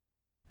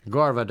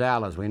Gore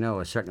Vidal, as we know,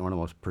 is certainly one of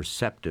the most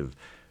perceptive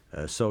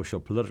social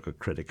political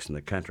critics in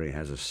the country.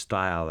 Has a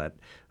style that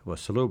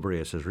was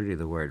salubrious is really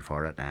the word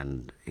for it,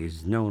 and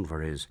he's known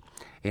for his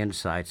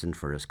insights and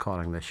for his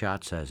calling the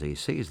shots as he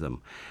sees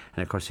them.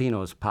 And of course, he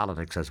knows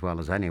politics as well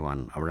as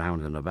anyone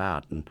around and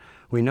about. And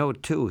we know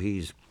too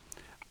he's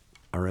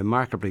a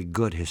remarkably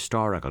good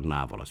historical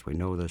novelist. We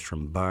know this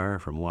from Burr,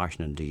 from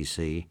Washington,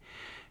 D.C.,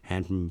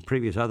 and from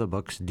previous other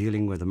books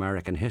dealing with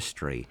American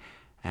history.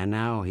 And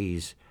now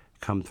he's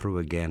come through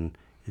again.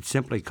 It's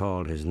simply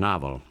called his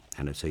novel,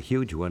 and it's a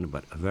huge one,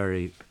 but a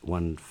very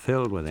one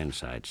filled with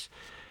insights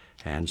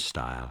and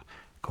style,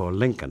 called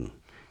Lincoln.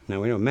 Now,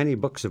 we know many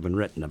books have been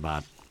written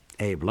about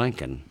Abe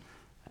Lincoln,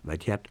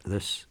 but yet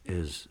this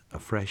is a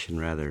fresh and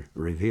rather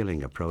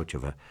revealing approach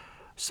of a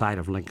side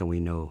of Lincoln we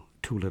know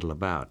too little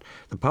about.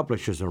 The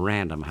publisher's a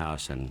Random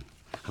House, and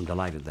I'm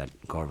delighted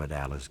that Gore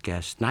Vidal is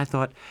guest. And I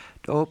thought,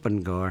 to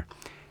open, Gore,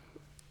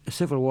 the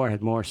Civil War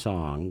had more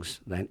songs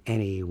than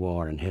any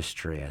war in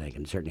history, I think,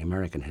 and certainly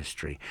American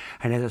history.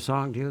 And as a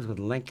song deals with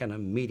Lincoln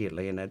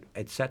immediately, and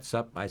it sets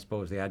up, I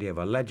suppose, the idea of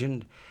a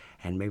legend,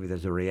 and maybe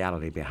there's a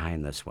reality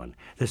behind this one.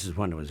 This is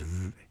one that was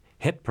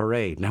hit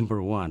parade,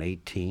 number one,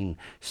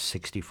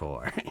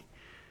 1864.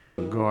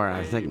 Gore,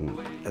 I think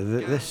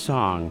this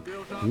song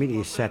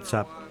immediately sets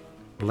up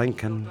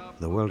Lincoln,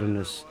 the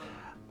wilderness,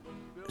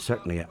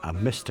 certainly a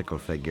mystical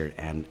figure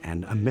and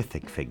a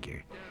mythic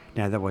figure.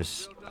 Now, there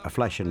was a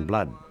flesh and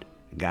blood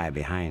guy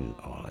behind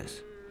all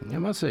this. I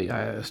must say,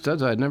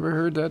 Studs, I'd never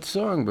heard that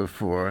song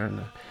before.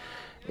 And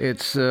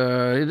it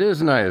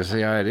is nice,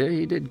 the idea.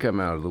 He did come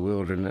out of the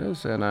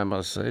wilderness, and I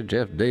must say,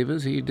 Jeff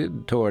Davis, he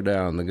did tore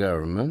down the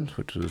government,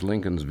 which was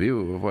Lincoln's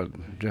view of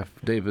what Jeff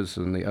Davis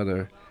and the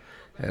other,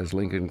 as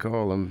Lincoln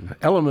called them,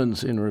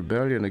 elements in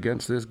rebellion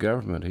against this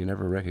government. He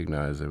never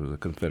recognized there was a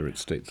Confederate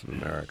States of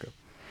America.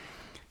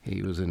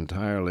 He was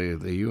entirely,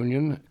 the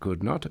Union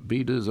could not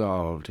be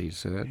dissolved, he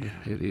said.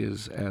 Yeah. It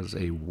is as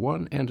a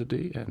one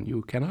entity, and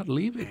you cannot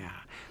leave it. Yeah,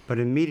 but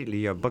immediately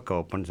your book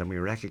opens, and we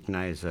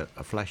recognize a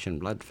flesh and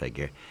blood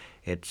figure.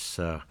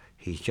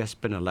 He's just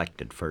been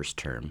elected first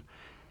term,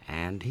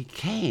 and he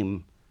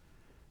came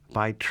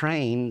by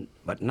train,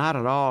 but not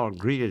at all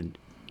greeted,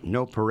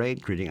 no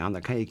parade greeting.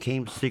 He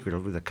came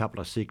secretly with a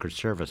couple of Secret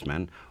Service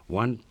men,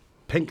 one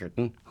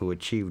Pinkerton, who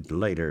achieved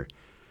later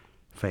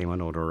fame and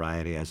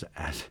notoriety as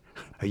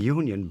a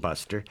Union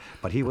buster,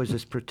 but he was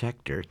his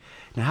protector.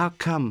 Now, how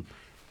come,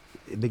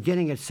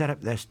 beginning it set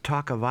up this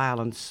talk of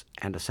violence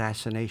and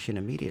assassination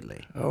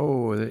immediately?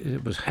 Oh,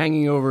 it was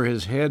hanging over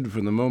his head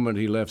from the moment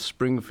he left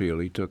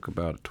Springfield. He took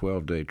about a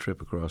 12-day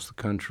trip across the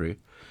country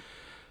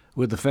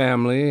with the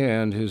family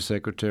and his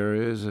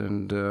secretaries,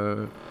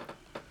 and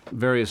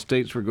various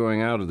states were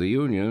going out of the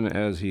Union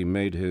as he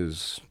made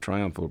his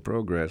triumphal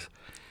progress.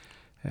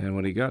 And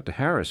when he got to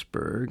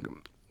Harrisburg,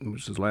 which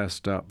was his last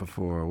stop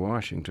before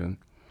Washington,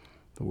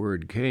 the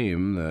word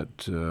came that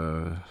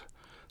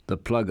the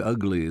plug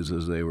uglies,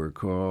 as they were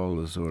called,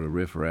 the sort of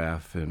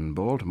riffraff in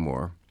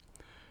Baltimore,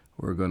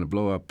 were going to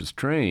blow up his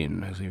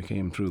train as he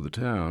came through the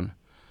town.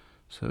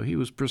 So he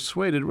was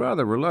persuaded,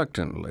 rather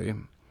reluctantly,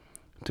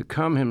 to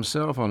come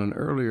himself on an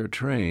earlier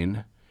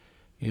train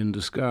in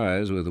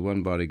disguise with the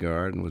one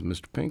bodyguard and with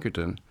Mr.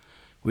 Pinkerton,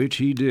 which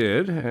he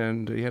did,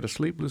 and he had a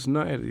sleepless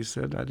night. He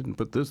said, I didn't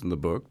put this in the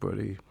book, but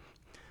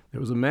there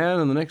was a man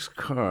in the next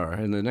car,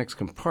 in the next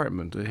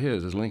compartment to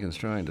his, as Lincoln's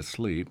trying to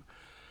sleep,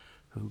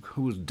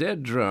 who was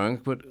dead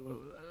drunk, but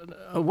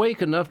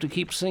awake enough to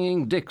keep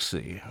singing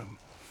Dixie.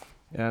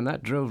 And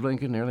that drove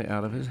Lincoln nearly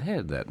out of his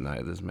head that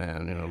night, this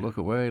man, look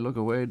away,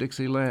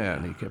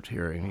 Dixieland. He kept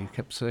hearing, he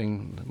kept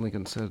saying,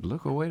 Lincoln said,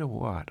 look away to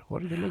what?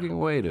 What are you looking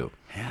away to?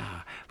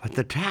 Yeah, but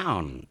the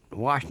town,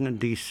 Washington,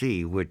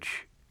 D.C.,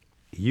 which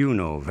you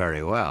know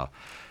very well,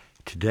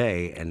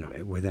 today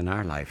and within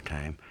our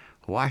lifetime,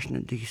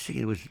 Washington,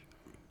 D.C.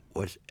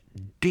 was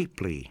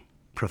deeply,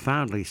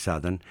 profoundly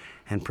Southern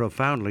and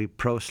profoundly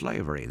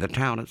pro-slavery, the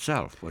town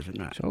itself, was it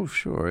not? Oh,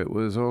 sure. It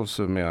was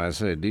also, may I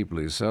say,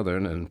 deeply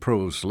Southern and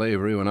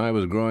pro-slavery when I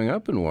was growing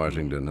up in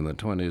Washington in the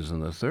 20s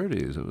and the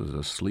 30s. It was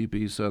a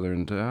sleepy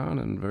Southern town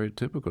and very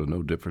typical,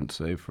 no different,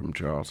 say, from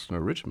Charleston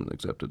or Richmond,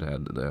 except it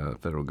had the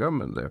federal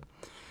government there.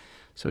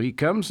 So he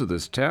comes to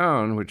this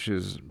town, which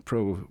is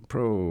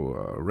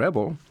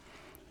pro-rebel,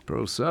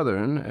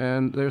 pro-Southern,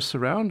 and they're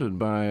surrounded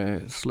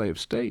by slave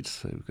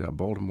states. They've got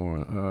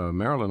Baltimore,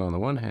 Maryland on the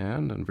one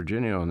hand, and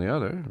Virginia on the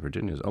other.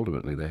 Virginia is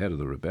ultimately the head of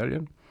the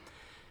rebellion.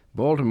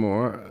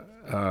 Baltimore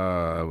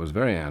was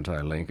very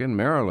anti-Lincoln.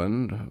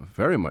 Maryland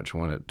very much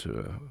wanted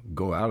to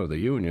go out of the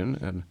Union,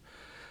 and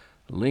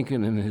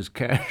Lincoln, in his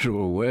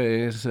casual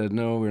way, said,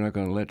 no, we're not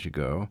going to let you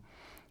go.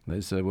 They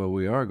said, well,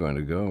 we are going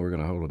to go. We're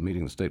going to hold a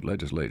meeting in the state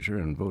legislature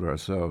and vote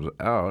ourselves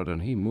out.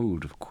 And he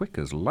moved quick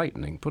as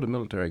lightning, put a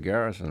military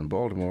garrison in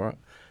Baltimore,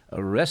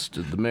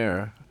 arrested the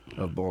mayor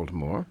of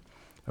Baltimore,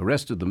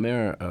 arrested the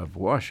mayor of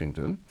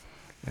Washington,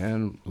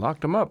 and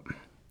locked them up.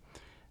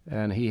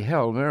 And he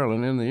held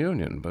Maryland in the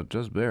Union, but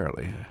just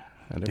barely.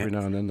 And every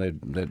now and then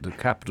the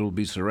capital would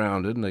be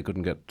surrounded, and they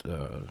couldn't get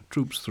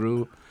troops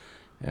through.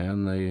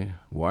 and the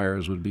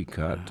wires would be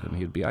cut, and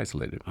he'd be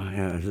isolated.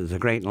 Yeah, there's a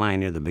great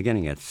line near the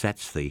beginning. It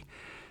sets the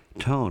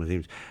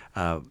tone.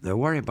 They're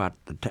worried about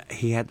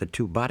he had the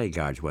two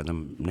bodyguards with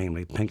him,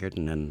 namely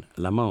Pinkerton and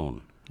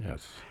Lamone.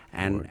 Yes.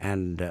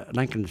 And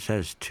Lincoln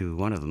says to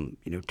one of them,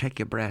 take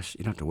your brass,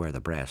 you don't have to wear the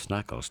brass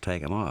knuckles,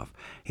 take them off.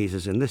 He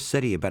says, in this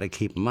city, you better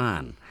keep them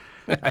on.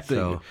 I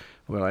think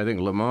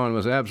Lamone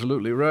was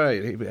absolutely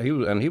right. He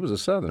was a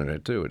Southerner,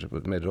 too,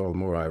 which made it all the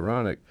more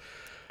ironic.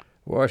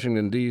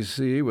 Washington,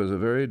 D.C. was a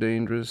very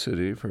dangerous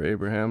city for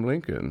Abraham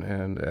Lincoln,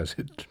 and as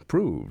it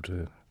proved,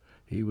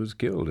 he was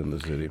killed in the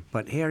city.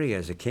 But here he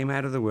is. He came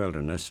out of the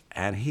wilderness,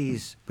 and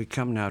he's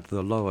become now to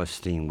the low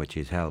esteem which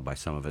he's held by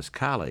some of his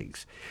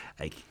colleagues.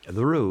 Like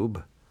the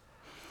Rube,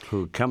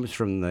 who comes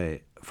from the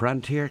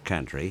frontier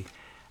country,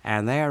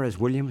 and there is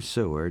William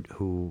Seward,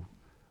 who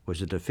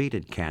was a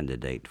defeated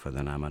candidate for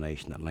the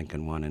nomination that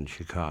Lincoln won in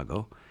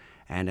Chicago,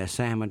 and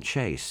Salmon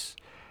Chase.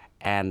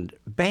 And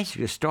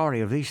basically the story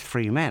of these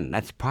three men,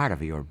 that's part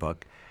of your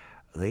book,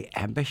 the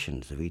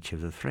ambitions of each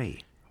of the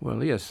three.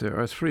 Well, yes, there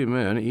are three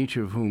men, each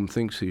of whom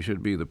thinks he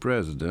should be the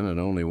president, and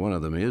only one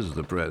of them is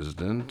the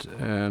president.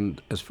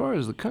 And as far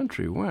as the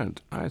country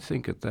went, I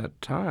think at that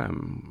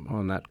time,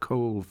 on that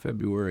cold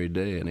February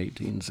day in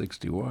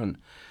 1861,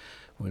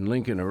 when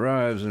Lincoln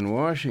arrives in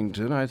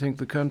Washington, I think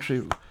the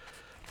country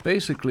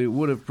basically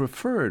would have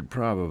preferred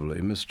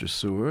probably Mr.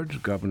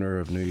 Seward, governor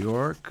of New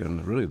York,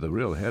 and really the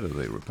real head of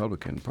the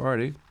Republican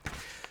Party,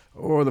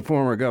 or the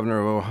former governor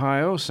of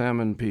Ohio,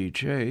 Salmon P.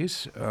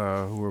 Chase,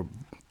 who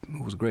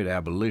was a great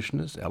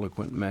abolitionist,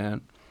 eloquent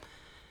man.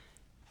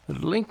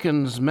 But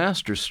Lincoln's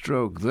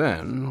masterstroke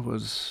then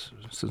was,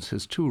 since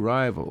his two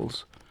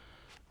rivals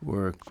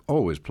were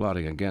always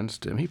plotting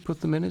against him, he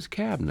put them in his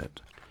cabinet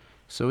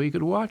so he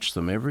could watch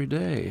them every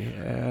day.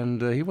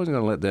 And he wasn't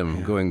going to let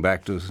them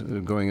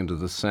going into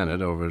the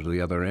Senate over to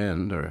the other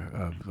end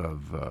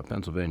of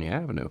Pennsylvania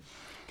Avenue.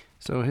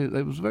 So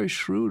it was very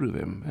shrewd of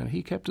him, and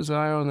he kept his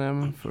eye on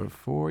them for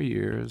 4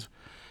 years.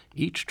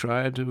 Each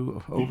tried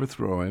to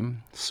overthrow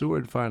him.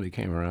 Seward finally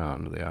came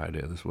around to the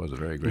idea this was a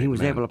very great man. He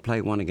was able to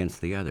play one against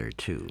the other,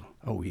 too.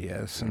 Oh,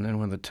 yes. And then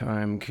when the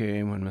time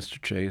came when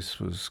Mr. Chase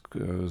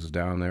was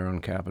down there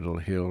on Capitol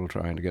Hill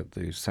trying to get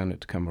the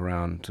Senate to come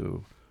around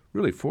to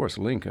really force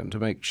Lincoln to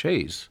make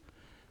Chase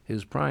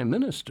his prime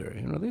minister.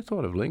 They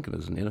thought of Lincoln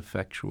as an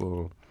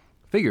ineffectual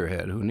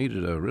figurehead who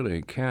needed a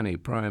really canny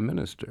prime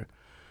minister.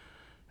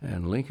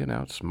 And Lincoln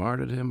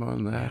outsmarted him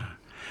on that. Yeah.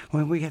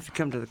 Well, we have to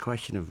come to the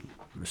question of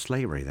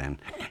slavery then.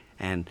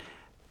 And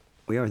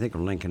we always think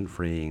of Lincoln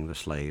freeing the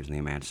slaves in the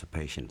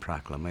Emancipation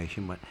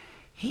Proclamation, but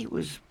he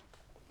was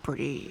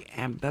pretty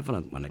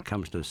ambivalent when it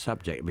comes to the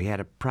subject. We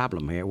had a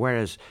problem here,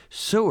 whereas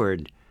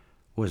Seward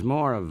was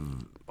more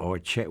of,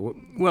 either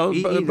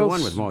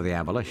one was more the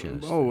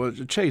abolitionist. Oh, well,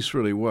 Chase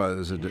really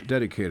was a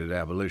dedicated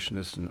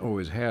abolitionist and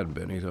always had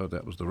been. He thought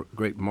that was the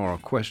great moral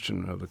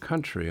question of the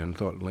country and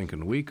thought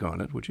Lincoln weak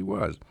on it, which he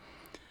was.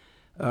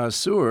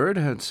 Seward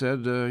had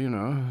said,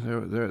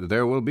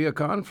 there will be a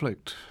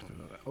conflict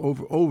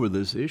over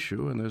this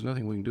issue, and there's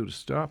nothing we can do to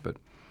stop it.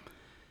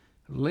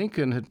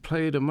 Lincoln had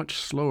played a much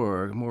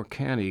slower, more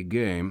canny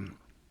game.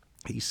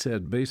 He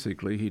said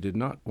basically he did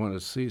not want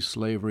to see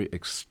slavery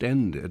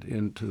extended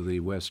into the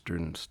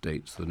western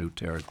states, the new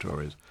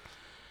territories.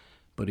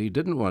 But he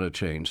didn't want to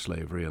change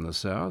slavery in the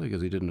South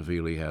because he didn't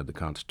feel he had the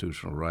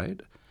constitutional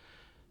right,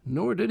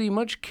 nor did he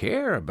much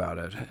care about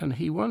it. And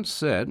he once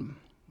said,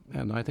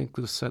 and I think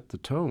this set the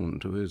tone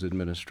to his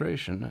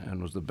administration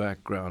and was the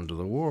background to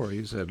the war,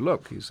 he said,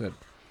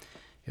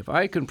 if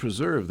I can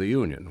preserve the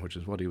Union, which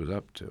is what he was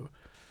up to,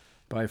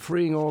 by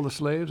freeing all the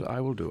slaves,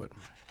 I will do it.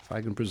 If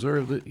I can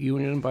preserve the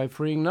Union by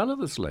freeing none of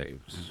the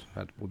slaves,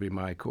 that will be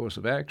my course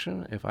of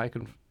action. If I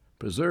can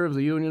preserve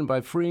the Union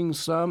by freeing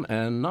some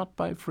and not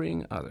by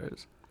freeing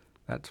others,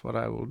 that's what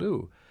I will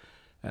do.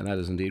 And that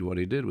is indeed what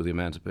he did with the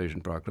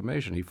Emancipation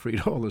Proclamation. He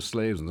freed all the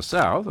slaves in the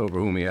South, over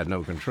whom he had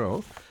no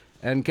control,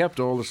 and kept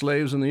all the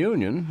slaves in the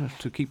Union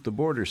to keep the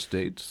border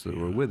states that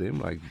were with him,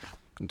 like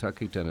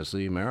Kentucky,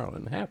 Tennessee,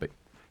 Maryland, happy.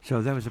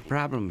 So there was a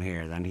problem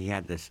here. Then he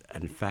had this,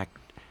 in fact,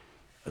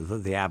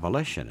 the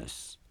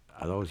abolitionists,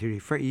 those he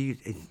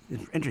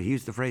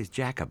used the phrase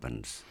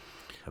Jacobins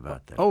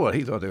about that. Oh, well,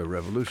 he thought they were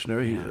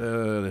revolutionary.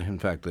 In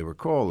fact, they were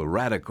called the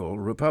Radical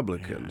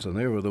Republicans, and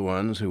they were the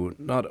ones who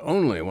not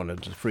only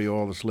wanted to free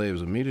all the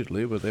slaves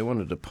immediately, but they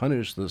wanted to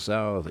punish the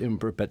South in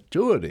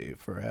perpetuity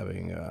for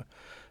having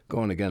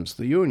gone against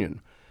the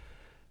Union.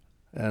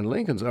 And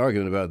Lincoln's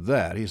argument about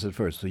that, he said,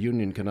 first, the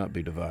Union cannot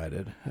be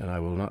divided, and I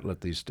will not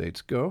let these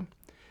states go.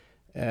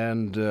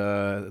 And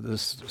the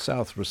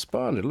South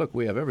responded, look,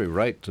 we have every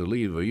right to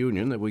leave a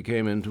union that we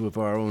came into of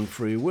our own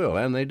free will.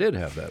 And they did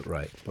have that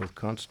right, both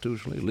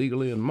constitutionally,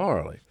 legally, and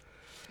morally.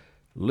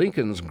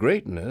 Lincoln's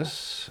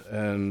greatness,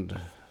 and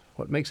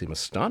what makes him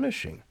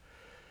astonishing,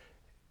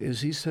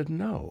 is he said,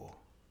 no,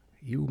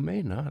 you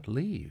may not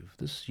leave.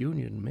 This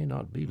union may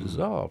not be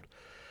dissolved.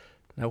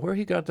 Now, where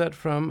he got that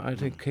from, I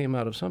think, came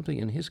out of something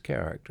in his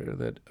character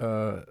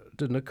that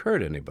didn't occur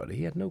to anybody.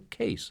 He had no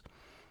case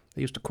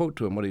They used to quote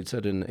to him what he'd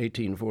said in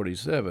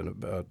 1847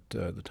 about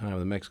the time of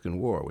the Mexican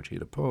War, which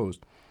he'd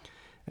opposed.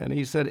 And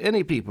he said,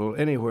 any people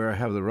anywhere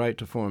have the right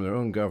to form their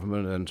own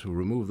government and to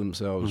remove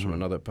themselves from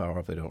another power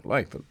if they don't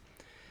like them.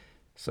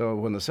 So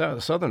when the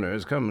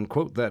Southerners come and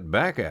quote that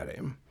back at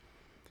him,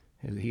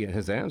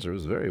 his answer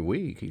was very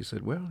weak. He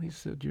said, well,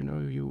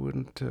 you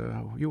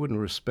wouldn't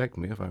respect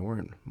me if I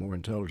weren't more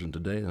intelligent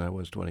today than I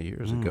was 20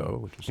 years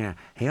ago. Yeah.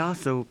 He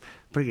also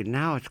figured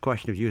now it's a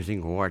question of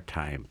using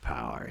wartime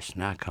powers.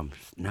 Now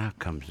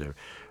comes the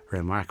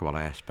remarkable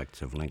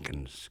aspects of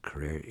Lincoln's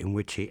career in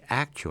which he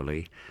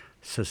actually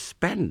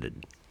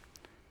suspended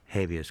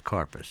habeas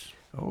corpus.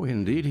 Oh,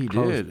 indeed he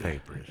Closed did.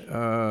 papers.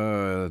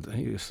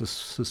 He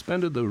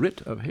suspended the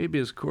writ of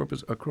habeas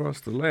corpus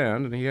across the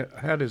land, and he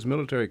had his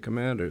military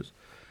commanders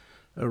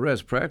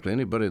arrest practically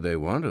anybody they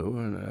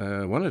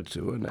wanted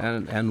to,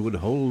 and would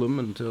hold them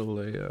until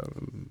they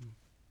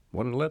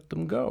wanted to let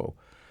them go.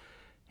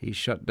 He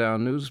shut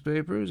down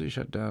newspapers. He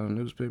shut down a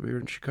newspaper here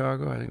in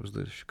Chicago. I think it was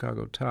the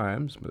Chicago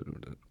Times, but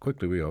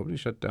quickly reopened. He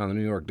shut down the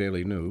New York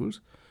Daily News.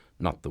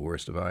 Not the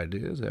worst of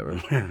ideas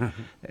ever.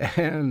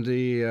 And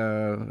he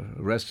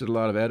arrested a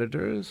lot of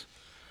editors,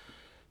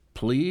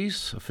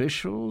 police,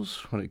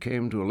 officials. When it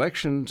came to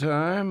election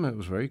time, it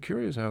was very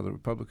curious how the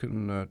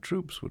Republican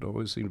troops would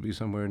always seem to be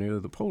somewhere near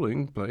the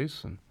polling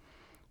place, and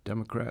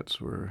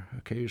Democrats were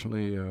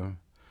occasionally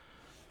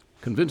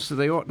convinced that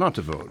they ought not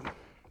to vote.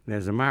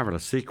 There's a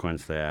marvelous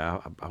sequence there.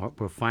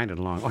 We'll find it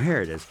along. Oh,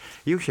 here it is.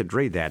 You should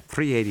read that,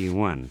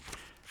 381.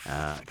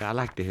 I'd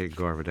like to hear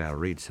Gore Vidal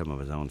read some of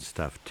his own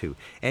stuff, too.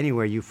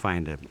 Anywhere you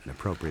find an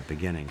appropriate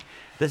beginning.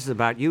 This is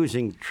about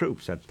using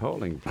troops at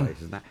polling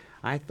places. Now,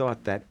 I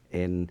thought that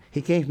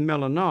he came from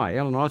Illinois.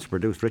 Illinois also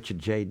produced Richard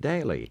J.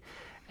 Daley.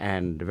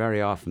 And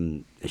very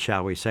often,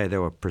 shall we say, there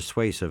were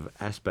persuasive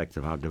aspects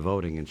of how to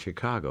voting in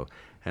Chicago.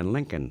 And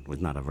Lincoln was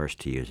not averse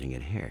to using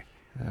it here.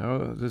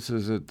 Now, this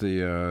is at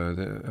the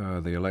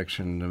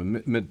election,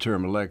 the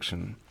midterm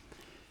election.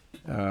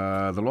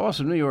 The loss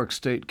of New York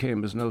State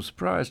came as no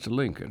surprise to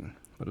Lincoln,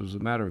 but it was a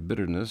matter of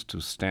bitterness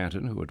to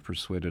Stanton, who had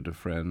persuaded a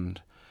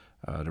friend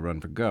to run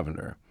for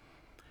governor.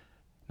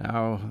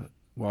 Now,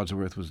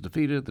 Wadsworth was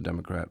defeated, the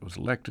Democrat was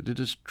elected. "It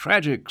is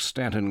tragic,"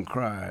 Stanton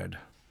cried.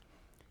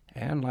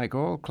 And like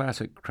all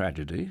classic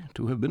tragedy,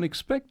 to have been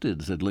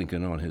expected, said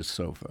Lincoln on his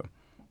sofa.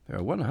 There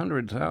are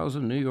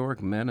 100,000 New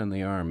York men in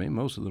the Army,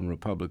 most of them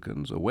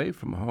Republicans, away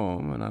from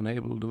home and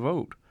unable to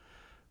vote.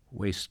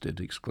 "Wasted,"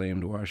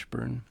 exclaimed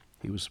Washburne.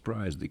 He was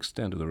surprised at the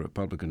extent of the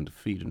Republican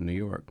defeat in New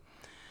York.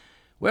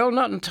 "Well,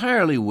 not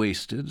entirely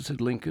wasted,"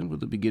 said Lincoln with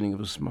the beginning of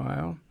a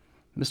smile.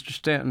 "Mr.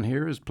 Stanton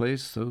here has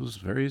placed those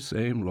very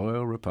same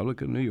loyal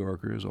Republican New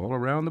Yorkers all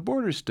around the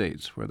border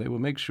states, where they will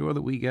make sure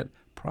that we get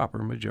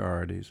proper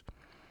majorities."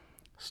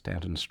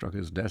 Stanton struck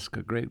his desk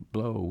a great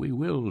blow. "We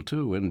will,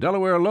 too. In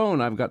Delaware alone,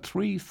 I've got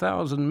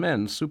 3,000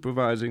 men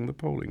supervising the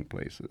polling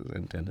places.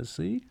 In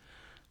Tennessee?"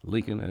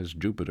 Lincoln, as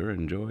Jupiter,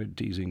 enjoyed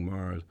teasing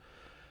Mars.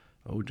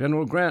 "Oh,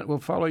 General Grant will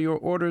follow your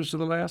orders to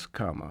the last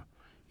comma.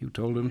 You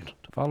told him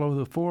to follow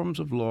the forms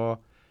of law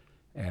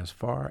as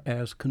far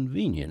as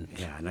convenient."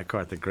 Yeah, and of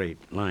course the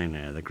great line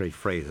there, the great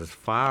phrase, "as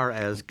far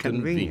as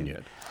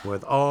convenient.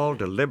 With all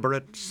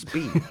deliberate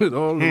speed." With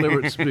all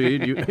deliberate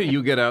speed,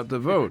 you get out the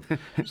vote.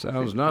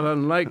 Sounds not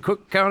unlike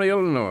Cook County,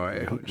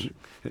 Illinois, which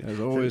has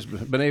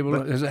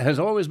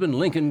always been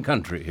Lincoln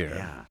country here.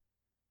 Yeah.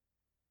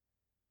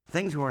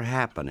 Things were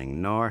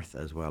happening north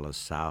as well as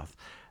south.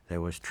 There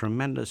was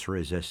tremendous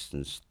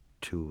resistance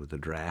to the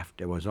draft.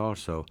 There was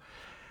also,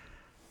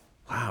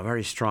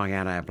 very strong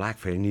anti-black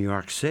feeling in New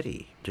York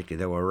City. Particularly,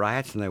 there were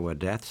riots and there were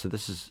deaths. So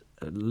this is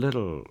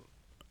little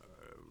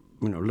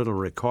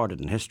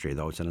recorded in history,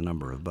 though it's in a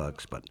number of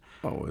books. But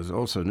it was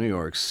also New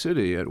York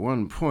City at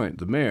one point.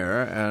 The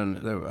mayor and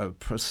a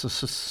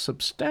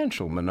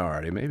substantial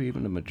minority, maybe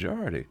even a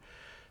majority,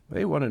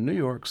 they wanted New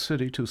York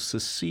City to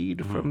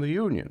secede from the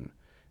Union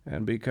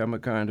and become a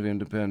kind of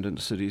independent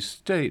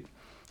city-state.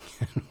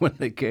 When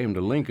they came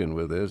to Lincoln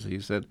with this, he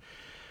said,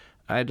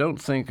 "I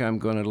don't think I'm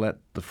going to let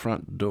the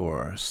front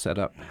door set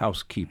up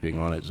housekeeping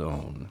on its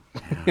own."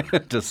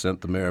 Just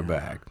sent the mayor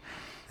back.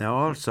 Now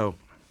also,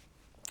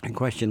 the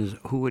question is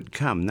who would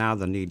come? Now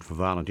the need for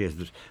volunteers.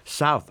 The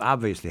South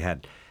obviously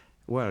had,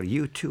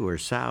 you too are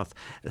South.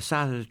 The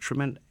South has a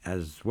tremendous,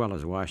 as well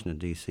as Washington,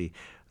 D.C.,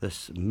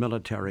 this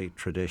military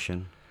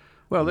tradition.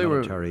 Well, they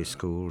military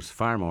schools,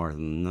 far more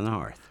than the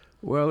North.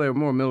 Well, they were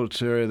more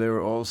military. They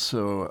were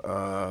also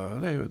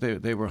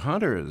they were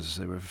hunters.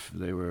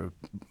 They were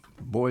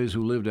boys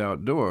who lived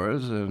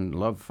outdoors and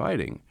loved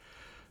fighting.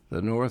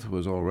 The North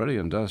was already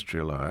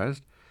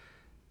industrialized,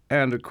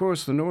 and of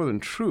course the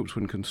Northern troops,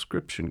 when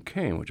conscription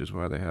came, which is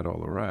why they had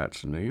all the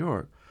riots in New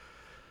York,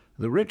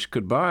 the rich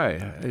could buy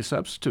a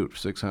substitute for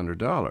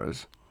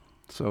 $600.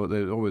 So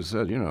they always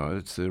said,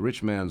 it's the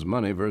rich man's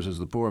money versus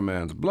the poor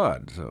man's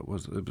blood. So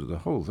the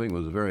whole thing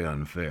was very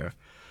unfair.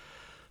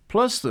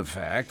 Plus the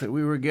fact that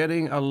we were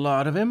getting a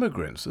lot of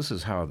immigrants. This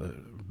is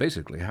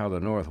basically how the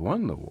North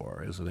won the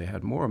war, is that they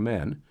had more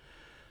men,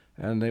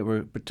 and they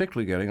were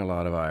particularly getting a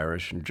lot of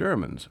Irish and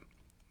Germans.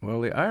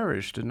 Well, the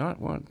Irish did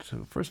not want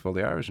to. First of all,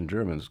 the Irish and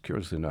Germans,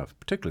 curiously enough,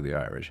 particularly the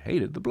Irish,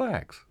 hated the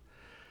blacks.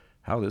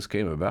 How this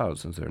came about,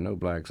 since there are no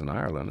blacks in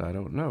Ireland, I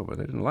don't know, but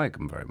they didn't like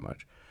them very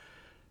much.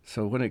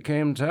 So when it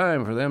came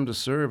time for them to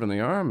serve in the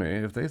army,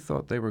 if they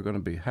thought they were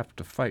going to have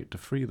to fight to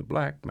free the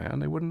black man,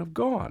 they wouldn't have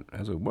gone.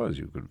 As it was,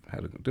 you could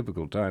have had a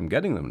difficult time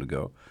getting them to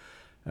go.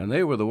 And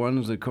they were the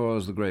ones that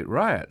caused the great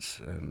riots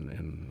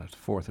in the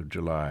 4th of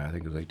July, I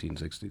think it was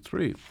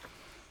 1863.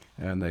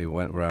 And they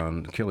went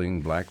around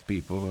killing black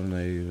people, and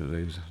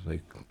they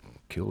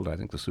killed, I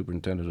think, the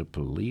superintendent of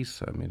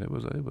police. I mean, it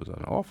was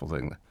an awful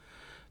thing.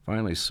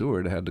 Finally,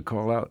 Seward had to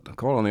call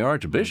on the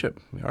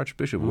Archbishop. The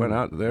Archbishop went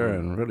out there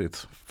and really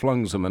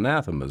flung some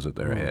anathemas at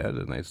their head,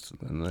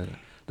 and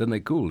then they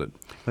cooled it.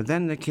 But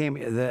then there came,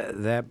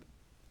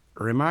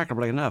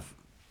 remarkably enough,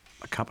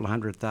 a couple of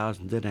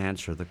 100,000 did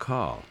answer the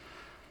call.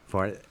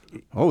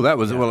 Oh, that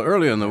was, well,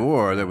 early in the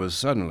war, there was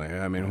suddenly,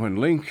 I mean, when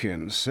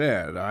Lincoln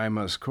said, I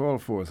must call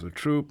forth the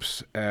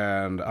troops,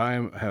 and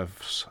I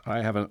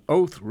have an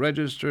oath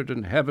registered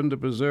in heaven to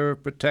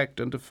preserve, protect,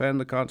 and defend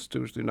the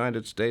Constitution of the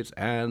United States,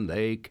 and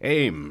they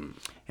came.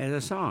 As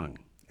a song.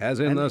 As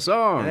in the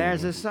song.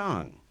 There's a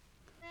song.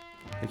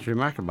 It's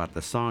remarkable about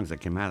the songs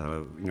that came out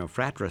of it.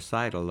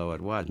 Fratricidal though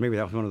it was. Maybe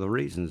that was one of the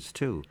reasons,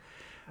 too.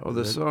 Oh,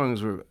 the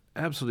songs were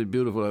absolutely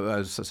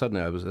beautiful.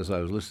 Suddenly, as I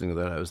was listening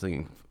to that, I was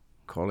thinking,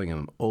 calling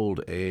him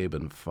Old Abe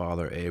and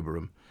Father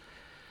Abram.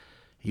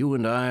 You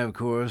and I, of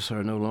course,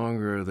 are no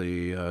longer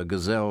the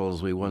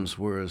gazelles we once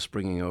were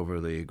springing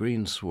over the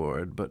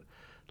greensward, but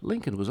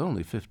Lincoln was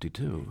only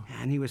 52.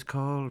 And he was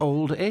called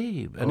Old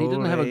Abe, and he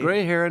didn't have a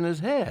gray hair in his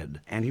head.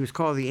 And he was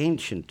called the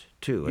Ancient,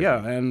 too.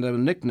 Yeah, and the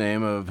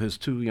nickname of his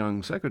two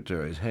young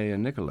secretaries, Hay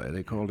and Nicolay,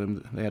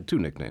 they had two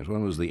nicknames.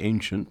 One was the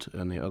Ancient,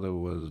 and the other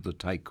was the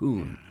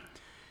Tycoon.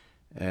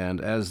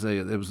 And as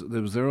there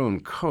was their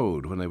own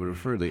code when they would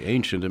refer to the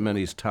Ancient, it meant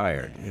he's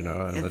tired, And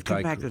let's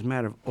come back to this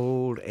matter of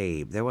Old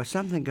Abe. There was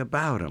something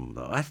about him,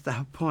 though. That's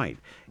the point.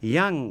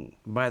 Young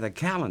by the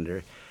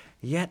calendar,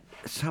 yet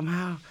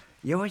somehow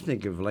you always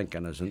think of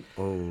Lincoln as an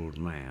old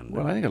man.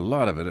 Well, I think a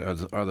lot of it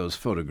are those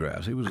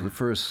photographs. He was the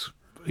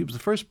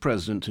first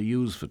president to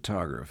use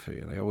photography.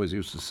 And they always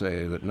used to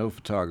say that no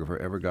photographer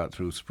ever got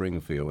through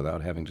Springfield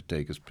without having to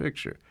take his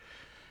picture.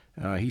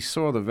 He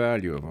saw the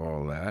value of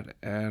all that,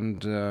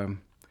 and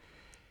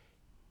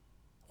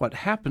what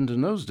happened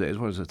in those days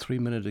was a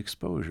 3-minute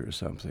exposure or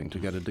something to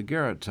get a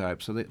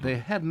daguerreotype. So they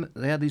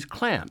had these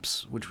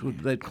clamps,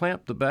 they'd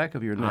clamp the back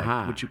of your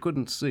neck, which you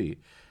couldn't see,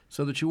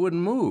 so that you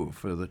wouldn't move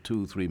for the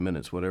 2-3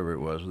 minutes, whatever it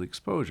was, with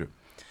exposure.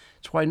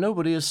 It's why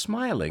nobody is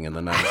smiling in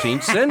the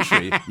 19th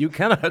century. You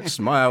cannot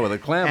smile with a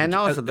clamp and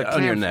also the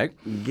on your neck.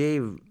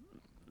 Gave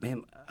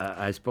him,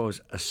 I suppose,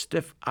 a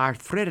stiff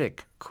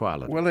arthritic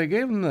quality. Well, they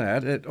gave him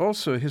that. It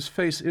also, his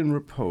face in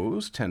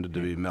repose tended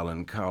to be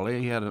melancholy.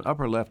 He had an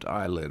upper left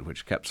eyelid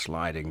which kept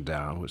sliding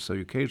down, so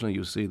occasionally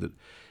you see that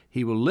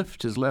he will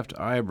lift his left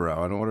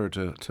eyebrow in order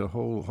to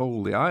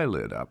hold the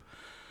eyelid up.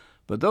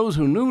 But those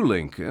who knew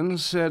Lincoln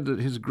said that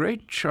his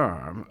great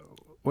charm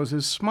was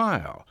his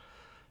smile,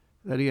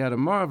 that he had a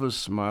marvelous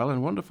smile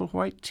and wonderful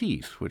white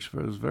teeth, which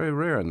was very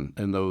rare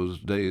in those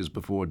days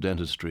before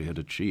dentistry had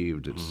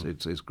achieved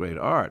its great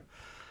art.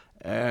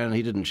 And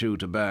he didn't chew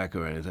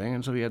tobacco or anything,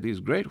 and so he had these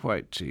great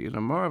white teeth and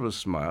a marvelous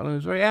smile, and he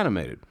was very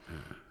animated.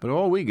 But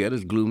all we get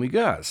is gloomy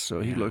Gus,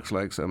 so he looks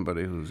like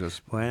somebody who's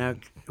just... Well, now,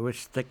 let's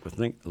stick with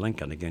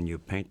Lincoln again. You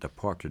paint the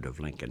portrait of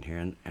Lincoln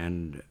here,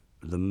 and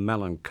the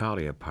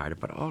melancholia part,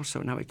 but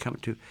also now we come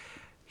to...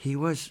 He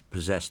was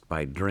possessed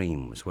by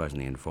dreams,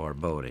 wasn't he, and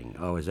foreboding?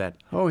 Oh, is that...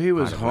 Oh, he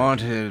was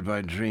haunted by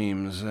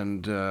dreams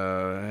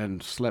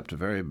and slept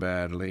very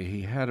badly.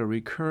 He had a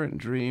recurrent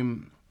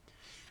dream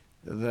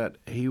that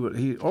he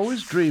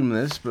always dreamed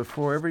this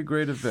before every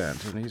great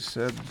event, and he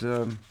said,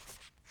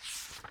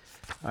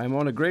 I'm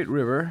on a great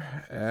river,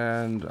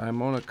 and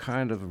I'm on a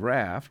kind of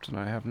raft, and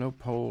I have no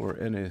pole or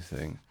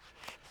anything,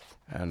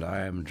 and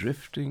I am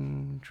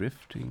drifting,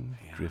 drifting,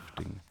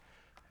 drifting.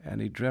 And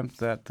he dreamt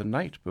that the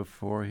night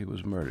before he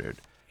was murdered.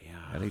 Yeah.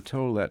 And he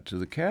told that to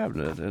the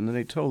cabinet, and then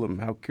he told them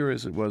how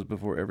curious it was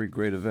before every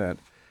great event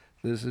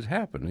this had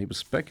happened. He was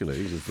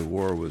speculating that the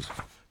war was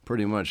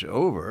pretty much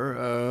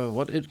over,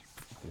 what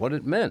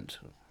it meant.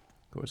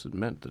 Of course, it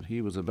meant that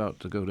he was about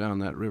to go down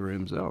that river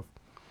himself.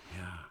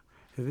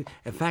 Yeah.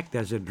 In fact,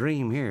 there's a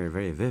dream here, a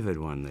very vivid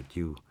one, that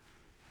you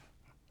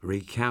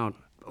recount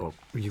or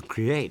you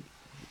create.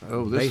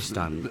 Based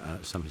on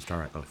some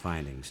historical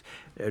findings.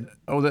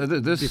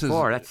 This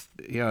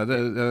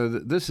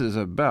is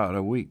about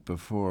a week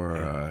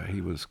before he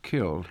was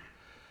killed,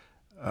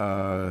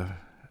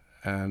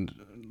 and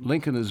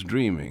Lincoln is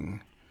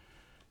dreaming,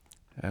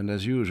 and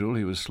as usual,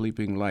 he was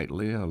sleeping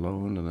lightly,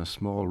 alone in a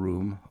small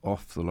room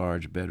off the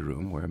large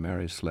bedroom where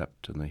Mary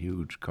slept in the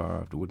huge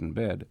carved wooden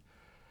bed.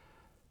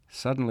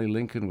 Suddenly,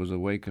 Lincoln was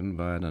awakened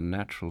by an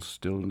unnatural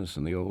stillness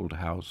in the old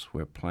house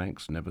where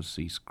planks never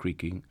ceased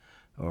creaking,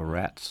 or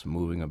rats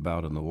moving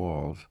about in the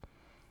walls.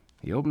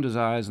 He opened his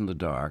eyes in the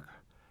dark.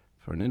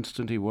 For an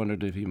instant he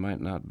wondered if he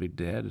might not be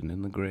dead and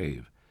in the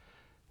grave.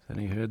 Then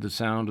he heard the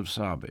sound of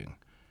sobbing.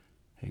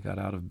 He got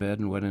out of bed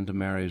and went into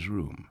Mary's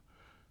room.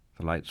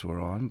 The lights were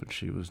on, but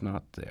she was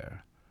not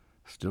there.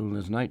 Still in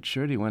his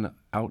nightshirt, he went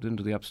out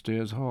into the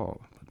upstairs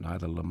hall, but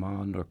neither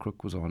Lamond nor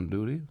Crook was on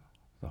duty.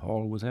 The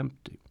hall was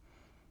empty.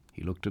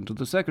 He looked into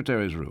the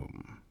secretary's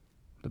room.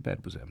 The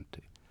bed was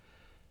empty.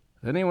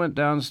 Then he went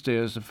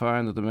downstairs to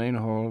find that the main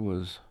hall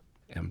was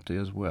empty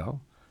as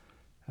well,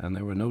 and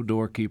there were no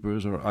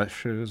doorkeepers or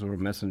ushers or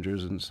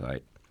messengers in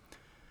sight.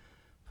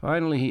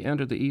 Finally, he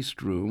entered the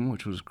east room,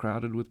 which was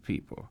crowded with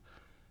people.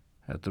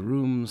 At the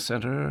room's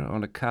center,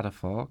 on a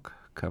catafalque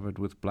covered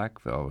with black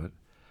velvet,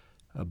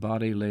 a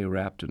body lay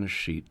wrapped in a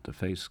sheet, the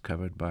face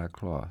covered by a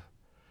cloth.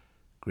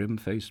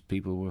 Grim-faced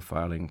people were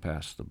filing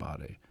past the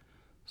body.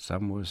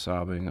 Some were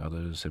sobbing,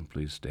 others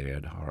simply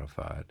stared,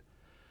 horrified.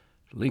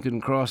 Lincoln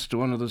crossed to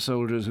one of the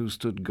soldiers who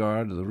stood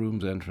guard at the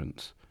room's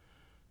entrance.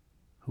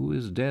 "Who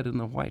is dead in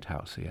the White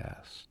House?" he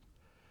asked.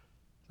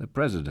 "The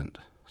President,"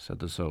 said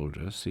the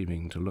soldier,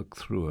 seeming to look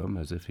through him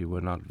as if he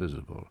were not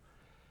visible.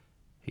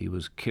 "He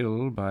was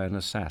killed by an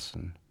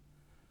assassin."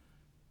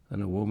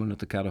 Then a woman at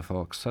the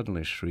catafalque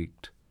suddenly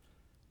shrieked,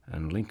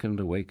 and Lincoln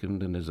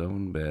awakened in his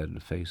own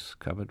bed, face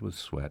covered with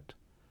sweat.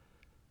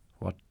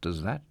 What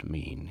does that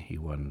mean, he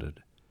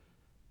wondered.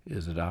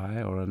 Is it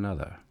I or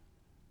another?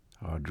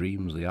 Are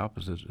dreams the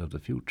opposite of the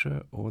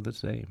future or the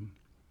same?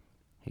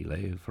 He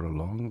lay for a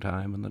long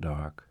time in the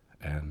dark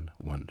and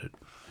wondered.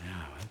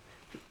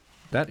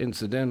 That,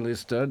 incidentally,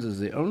 Studs, is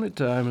the only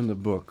time in the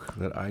book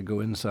that I go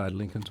inside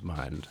Lincoln's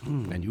mind.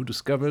 And you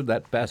discovered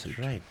that passage.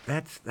 Right.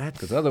 That's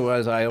Because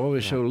otherwise I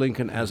always show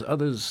Lincoln as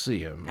others see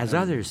him. as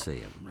others see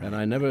him. Right. And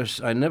I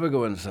never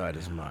go inside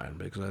his mind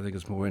because I think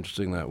it's more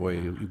interesting that way.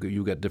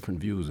 You get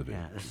different views of it.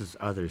 Yeah, this is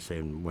others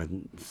saying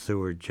when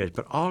Seward chased.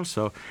 But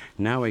also,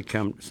 now we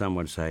come, some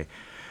would say,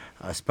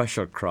 a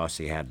special cross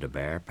he had to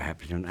bear.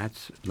 Perhaps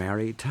that's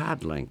Mary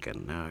Todd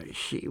Lincoln. Now,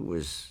 she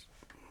was...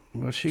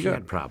 Well, she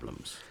had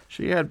problems.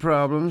 She had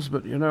problems,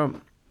 but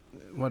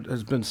what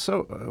has been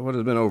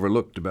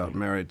overlooked about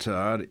Mary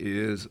Todd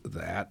is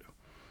that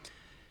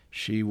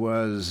she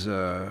was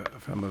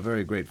from a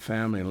very great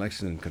family in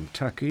Lexington,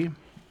 Kentucky.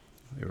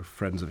 They were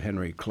friends of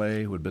Henry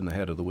Clay, who had been the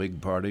head of the Whig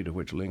Party, to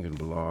which Lincoln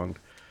belonged.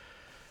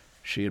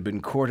 She had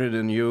been courted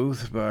in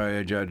youth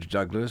by Judge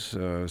Douglas,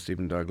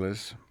 Stephen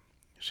Douglas.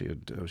 She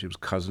was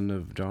cousin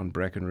of John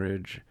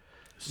Breckinridge.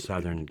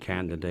 Southern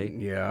candidate.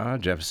 Yeah,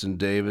 Jefferson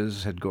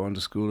Davis had gone to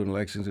school in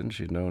Lexington.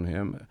 She'd known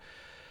him.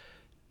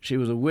 She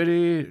was a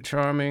witty,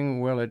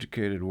 charming,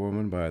 well-educated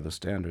woman by the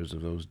standards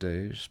of those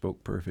days. She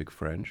spoke perfect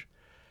French.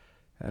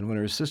 And when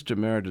her sister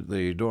married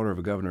the daughter of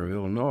a governor of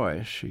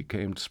Illinois, she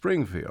came to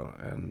Springfield,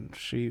 and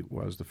she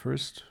was the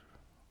first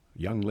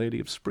young lady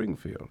of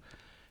Springfield.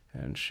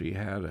 And she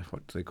had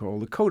what they call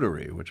the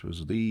coterie, which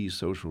was the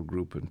social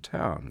group in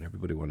town.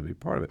 Everybody wanted to be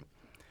part of it.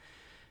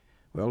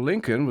 Well,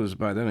 Lincoln was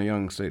by then a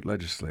young state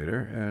legislator,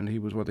 and he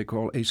was what they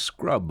call a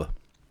scrub,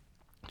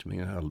 which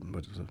means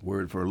a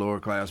word for a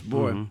lower-class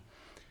boy.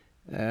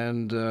 Mm-hmm.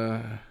 And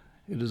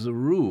it is a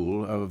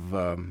rule of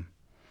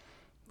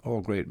all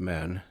great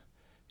men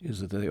is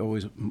that they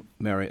always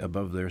marry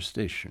above their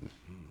station.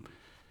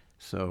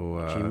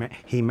 So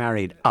he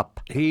married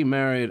up. He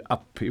married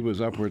up. He was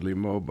upwardly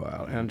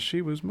mobile, and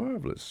she was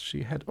marvelous.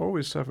 She had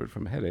always suffered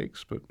from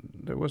headaches, but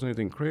there wasn't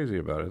anything crazy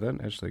about it then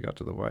as they got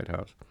to the White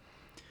House.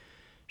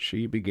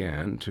 She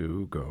began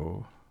to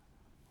go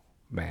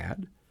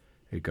mad.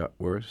 It got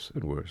worse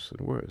and worse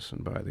and worse,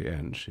 and by the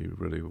end, she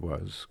really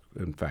was.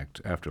 In fact,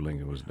 after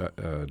Lincoln was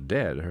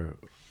dead, her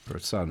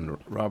son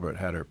Robert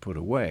had her put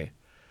away.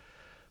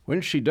 When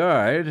she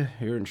died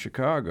here in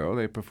Chicago,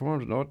 they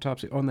performed an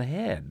autopsy on the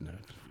head.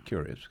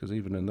 Curious, because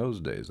even in those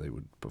days, they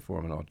would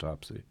perform an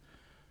autopsy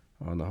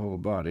on the whole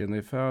body, and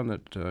they found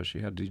that she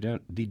had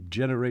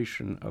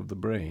degeneration of the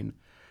brain,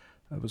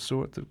 of a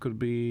sort that could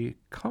be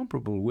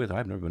comparable with,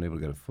 I've never been able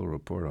to get a full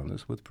report on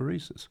this, with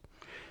paresis.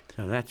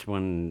 So that's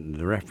when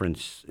the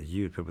reference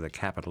used with a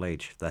capital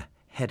H, the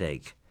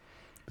headache.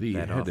 The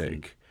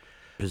headache.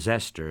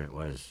 Possessed her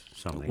was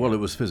something. Well, it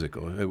was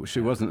physical.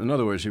 She wasn't, in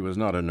other words, she was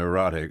not a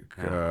neurotic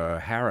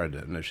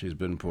harridan as she's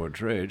been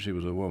portrayed. She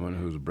was a woman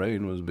whose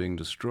brain was being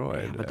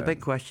destroyed. Yeah, but the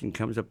big question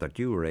comes up that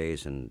you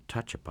raise and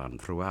touch upon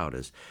throughout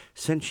is,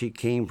 since she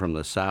came from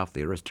the South,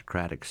 the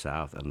aristocratic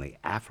South, and the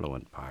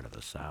affluent part of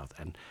the South,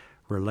 and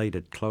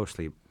related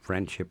closely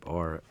friendship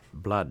or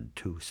blood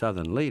to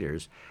Southern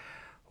leaders,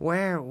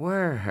 where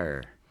were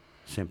her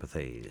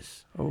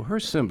sympathies? Oh, her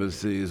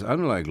sympathies,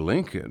 unlike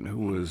Lincoln, who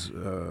was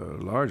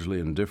largely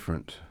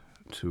indifferent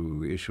to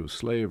the issue of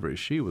slavery,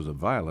 she was a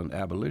violent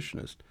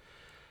abolitionist.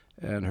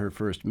 And her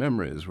first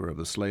memories were of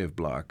the slave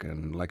block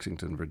in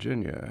Lexington,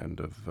 Virginia, and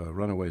of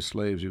runaway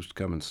slaves used to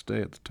come and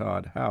stay at the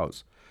Todd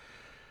House.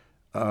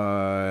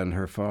 And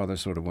her father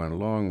sort of went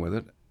along with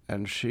it,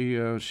 and she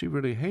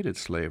really hated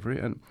slavery.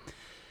 And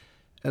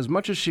as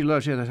much as she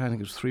loved, she had, I think it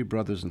was 3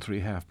 brothers and 3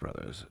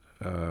 half-brothers.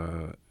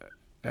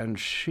 And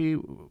she,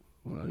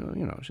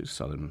 she's a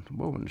Southern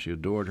woman. She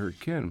adored her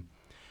kin.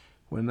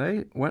 When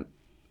they went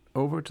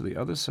over to the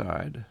other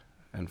side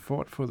and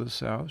fought for the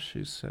South,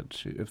 she said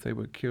if they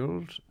were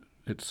killed,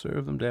 it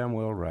served them damn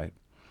well right.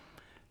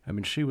 I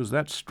mean, she was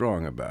that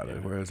strong about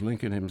it, whereas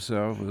Lincoln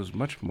himself was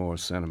much more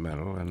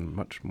sentimental and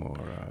much more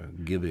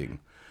giving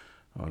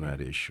on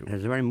that issue.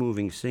 There's a very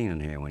moving scene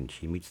in here when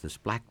she meets this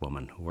black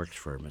woman who works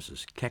for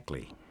Mrs.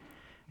 Keckley,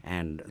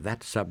 and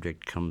that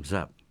subject comes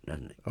up,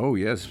 doesn't it? Oh,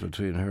 yes,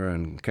 between her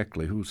and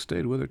Keckley, who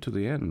stayed with her to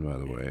the end, by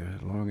the way.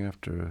 Long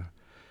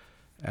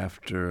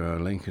after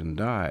Lincoln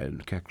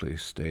died, Keckley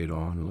stayed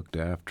on and looked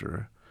after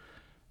her.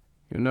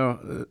 You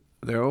know,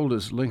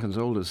 Lincoln's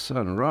oldest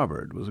son,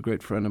 Robert, was a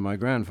great friend of my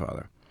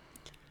grandfather.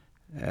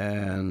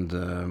 And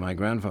my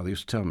grandfather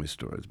used to tell me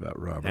stories about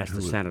Robert. That's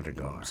the Senator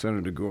Gore.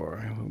 Senator Gore,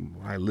 whom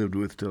I lived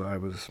with till I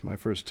was my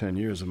first 10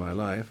 years of my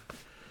life.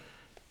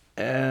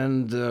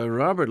 And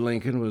Robert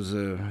Lincoln was,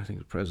 I think,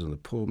 the president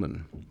of the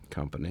Pullman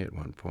Company at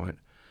one point.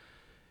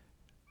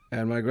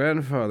 And my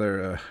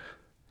grandfather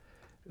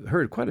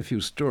heard quite a few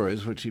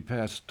stories, which he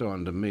passed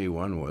on to me.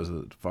 One was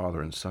that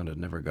father and son had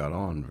never got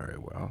on very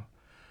well.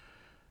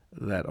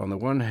 That on the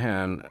one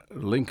hand,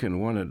 Lincoln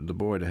wanted the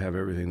boy to have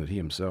everything that he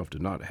himself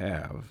did not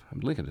have. I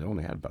mean, Lincoln had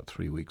only had about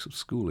 3 weeks of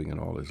schooling in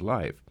all his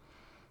life.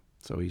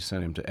 So he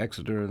sent him to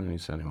Exeter, and then he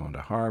sent him on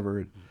to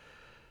Harvard.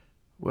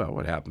 Well,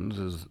 what happens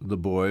is the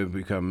boy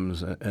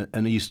becomes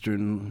an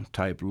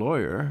Eastern-type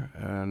lawyer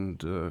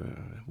and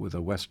with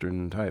a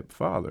Western-type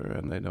father,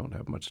 and they don't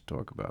have much to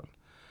talk about.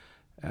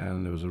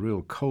 And there was a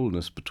real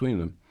coldness between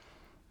them.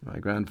 My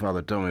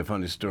grandfather told me a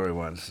funny story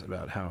once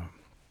about how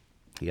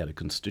he had a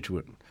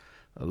constituent,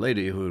 a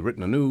lady who had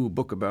written a new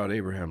book about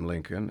Abraham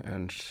Lincoln,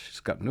 and she's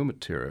got new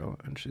material,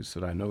 and she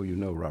said, "I know you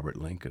know Robert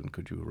Lincoln.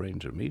 Could you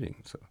arrange a meeting?"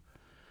 So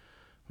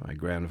my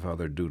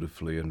grandfather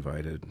dutifully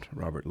invited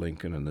Robert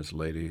Lincoln and this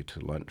lady to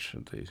lunch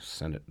at the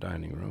Senate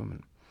dining room.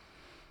 And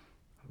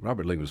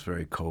Robert Lincoln was a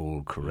very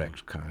cold,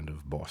 correct kind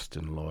of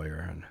Boston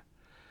lawyer, and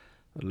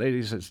the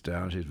lady sits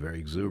down. She's very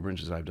exuberant.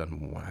 She says, I've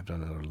done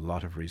a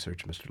lot of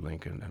research, Mr.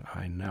 Lincoln, and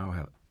I now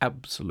have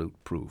absolute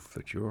proof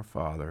that your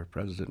father,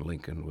 President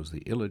Lincoln, was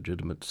the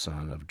illegitimate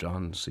son of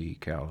John C.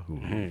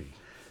 Calhoun. Hey.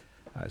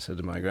 I said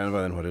to my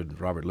grandfather, and what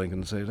did Robert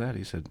Lincoln say to that?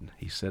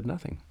 He said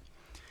nothing.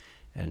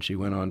 And she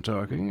went on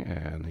talking,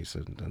 and he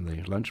said, and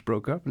the lunch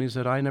broke up, and he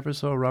said, I never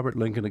saw Robert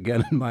Lincoln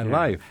again in my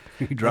life.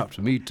 He dropped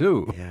me,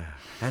 too. Yeah,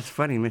 that's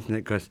funny you mention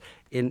it, because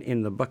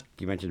in the book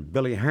you mentioned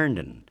Billy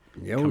Herndon.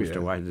 Comes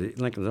to why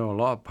Lincoln's own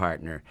law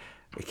partner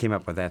came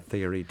up with that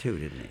theory too,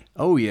 didn't he?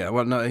 Oh, yeah.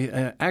 Well,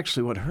 no,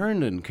 actually what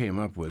Herndon came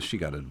up with, she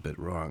got it a bit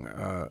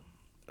wrong.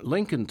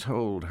 Lincoln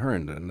told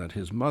Herndon that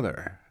his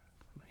mother,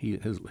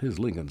 his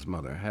Lincoln's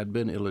mother, had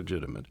been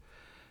illegitimate,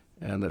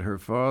 and that her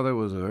father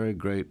was a very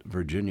great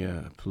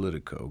Virginia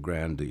politico,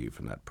 grandee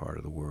from that part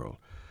of the world.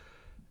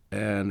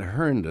 And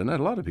Herndon, a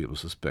lot of people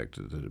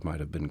suspected that it might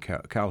have been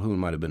Calhoun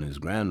might have been his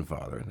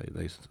grandfather.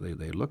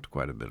 They looked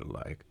quite a bit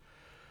alike.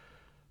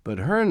 But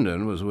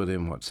Herndon was with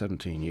him,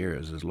 17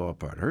 years as law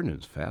partner.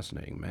 Herndon's a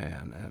fascinating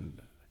man,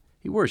 and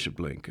he worshipped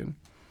Lincoln.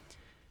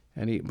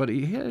 But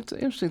he had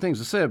interesting things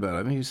to say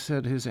about him. He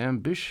said his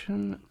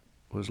ambition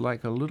was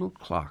like a little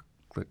clock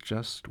that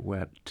just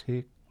went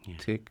tick,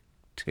 tick,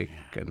 tick,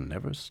 and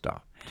never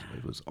stopped.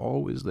 It was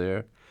always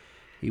there.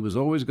 He was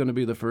always going to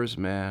be the first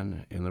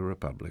man in the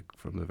Republic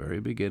from the very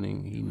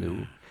beginning. He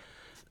knew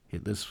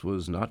this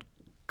was not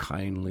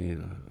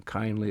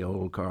kindly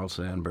old Carl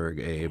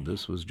Sandburg Abe.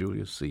 This was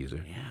Julius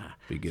Caesar,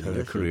 beginning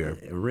a career.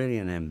 Really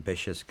an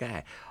ambitious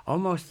guy,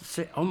 almost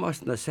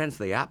in a sense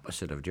the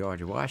opposite of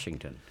George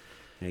Washington.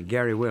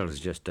 Gary Wills has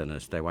just done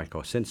they might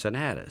call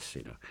Cincinnatus,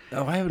 you know.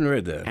 Oh, I haven't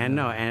read that. And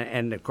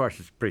and of course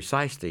it's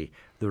precisely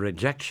the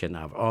rejection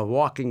of or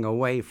walking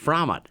away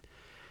from it,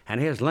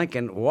 and here's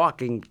Lincoln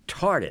walking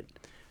toward it.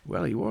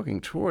 Well, he walking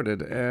toward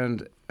it,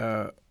 and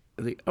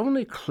the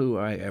only clue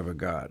I ever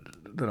got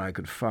that I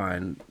could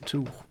find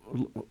to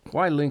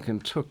why Lincoln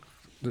took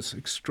this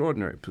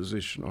extraordinary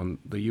position on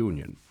the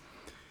Union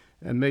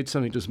and made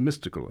something just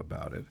mystical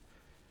about it,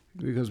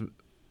 because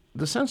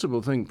the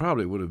sensible thing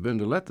probably would have been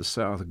to let the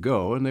South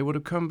go, and they would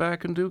have come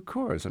back in due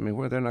course. I mean,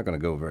 they're not going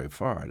to go very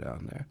far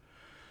down there.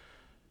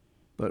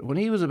 But when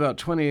he was about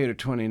 28 or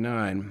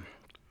 29,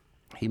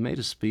 he made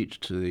a speech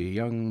to the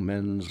Young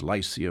Men's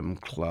Lyceum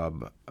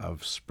Club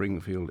of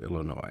Springfield,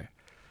 Illinois.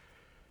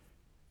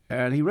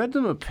 And he read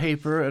them a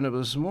paper, and it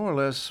was more or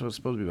less,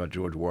 supposed to be about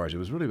George Washington. It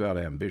was really about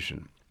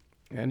ambition.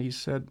 And he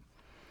said,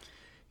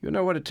 you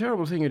know what a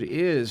terrible thing it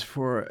is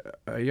for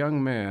a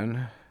young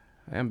man,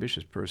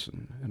 ambitious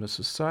person, in a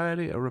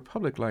society, a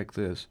republic like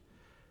this,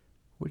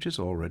 which has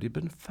already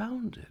been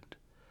founded.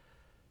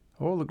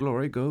 All the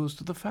glory goes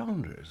to the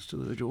founders, to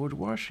the George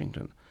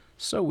Washington.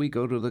 So we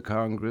go to the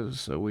Congress,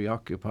 so we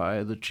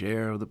occupy the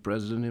chair of the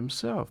president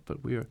himself,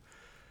 but we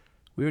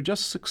are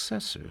just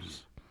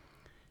successors.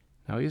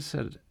 Now he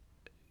said,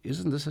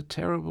 isn't this a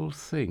terrible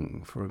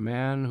thing for a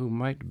man who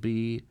might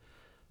be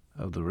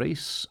of the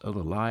race of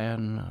the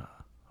lion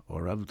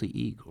or of the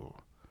eagle?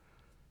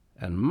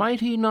 And might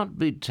he not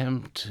be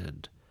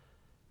tempted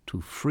to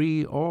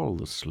free all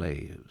the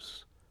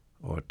slaves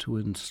or to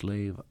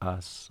enslave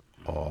us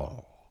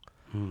all?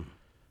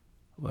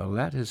 Well,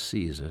 that is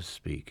Caesar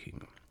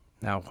speaking.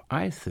 Now,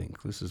 I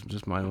think, this is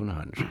just my own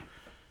hunch,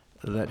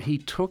 that he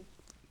took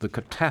the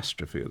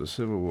catastrophe of the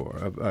Civil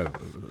War,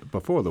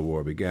 before the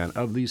war began,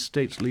 of these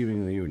states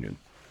leaving the Union,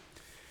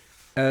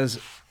 as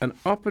an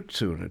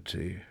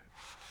opportunity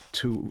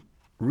to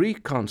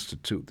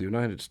reconstitute the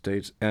United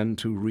States and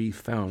to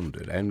refound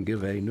it and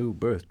give a new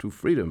birth to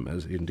freedom,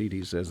 as indeed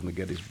he says in the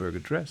Gettysburg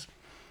Address.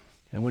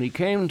 And when he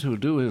came to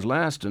do his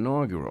last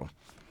inaugural,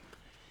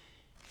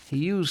 he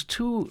used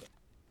two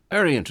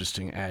very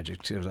interesting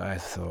adjectives, I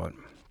thought.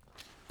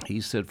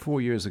 He said,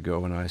 4 years ago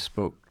when I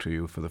spoke to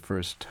you for the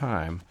first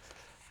time,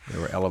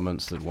 there were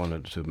elements that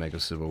wanted to make a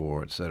civil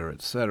war, et cetera,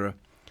 et cetera.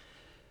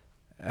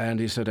 And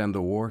he said, and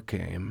the war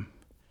came.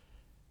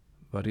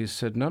 But he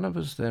said, none of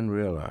us then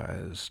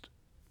realized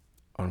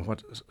on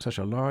what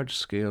a large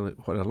scale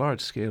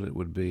it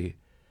would be,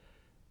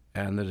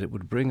 and that it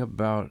would bring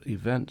about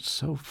events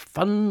so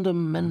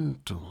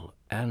fundamental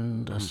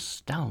and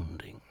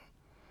astounding.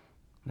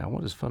 Now,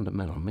 what does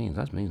fundamental mean?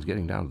 That means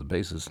getting down to the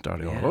basis,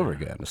 starting all over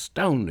again.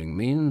 Astounding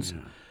means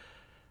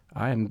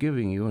I am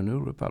giving you a new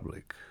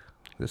republic.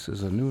 This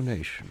is a new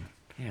nation.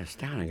 Yeah,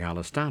 astounding. I'll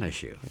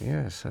astonish you.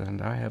 Yes,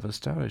 and I have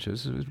astonished you.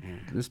 This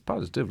is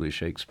positively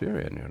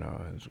Shakespearean, you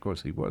know. Of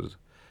course, he was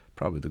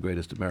probably the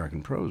greatest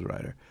American prose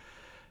writer.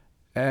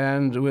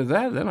 And with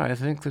that, then, I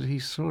think that he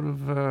sort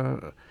of,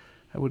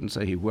 I wouldn't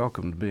say he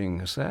welcomed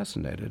being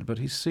assassinated, but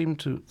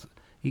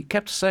he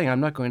kept saying, I'm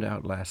not going to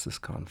outlast this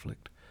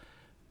conflict.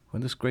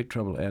 When this great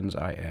trouble ends,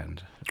 I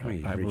end.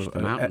 He reached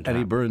the mountaintop. And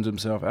he burns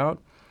himself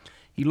out.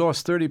 He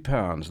lost 30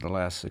 pounds in the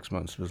last 6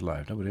 months of his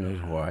life. Nobody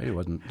knows why. He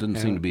didn't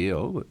seem to be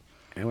ill. But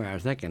anyway, I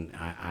was thinking,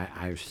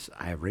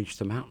 I've reached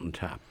the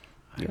mountaintop.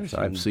 Yes,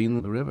 I've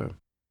seen the river.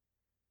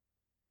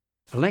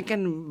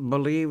 Lincoln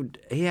believed,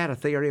 he had a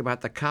theory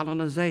about the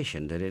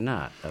colonization, did he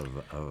not?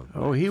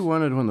 He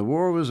wanted, when the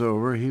war was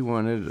over, he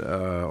wanted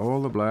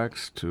all the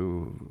blacks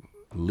to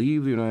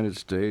leave the United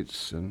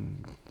States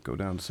and go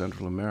down to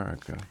Central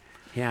America.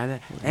 Yeah,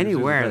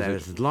 anywhere that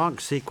is a long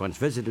sequence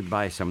visited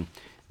by some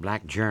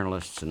black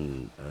journalists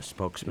and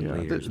spokesman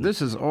leaders.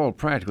 This is all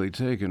practically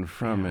taken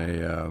from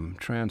a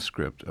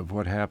transcript of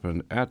what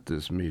happened at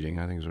this meeting.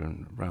 I think it was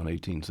around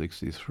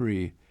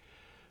 1863,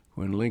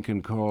 when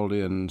Lincoln called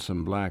in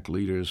some black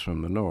leaders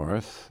from the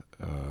North,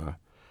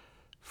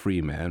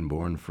 free men,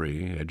 born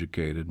free,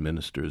 educated,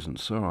 ministers, and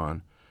so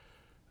on.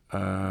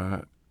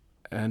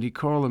 And he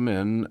called them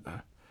in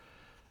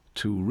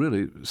to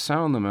really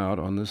sound them out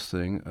on this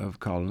thing of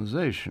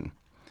colonization.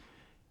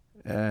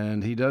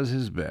 And he does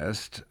his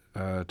best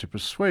to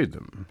persuade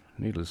them.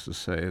 Needless to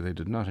say, they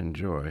did not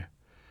enjoy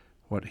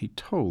what he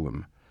told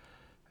them.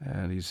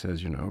 And he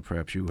says,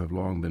 perhaps you have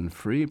long been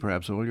free,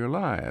 perhaps all your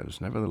lives.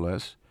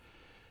 Nevertheless,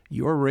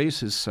 your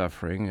race is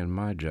suffering, in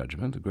my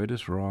judgment, the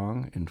greatest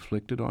wrong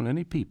inflicted on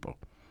any people.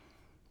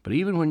 But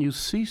even when you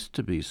cease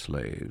to be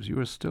slaves, you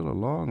are still a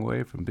long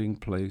way from being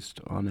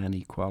placed on an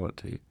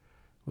equality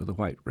with the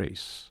white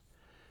race.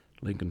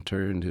 Lincoln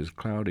turned his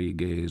cloudy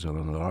gaze on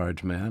a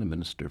large man, a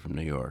minister from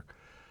New York.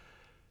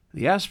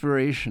 The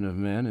aspiration of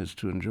men is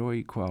to enjoy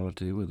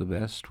equality with the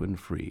best when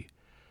free.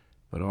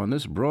 But on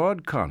this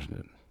broad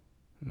continent,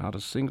 not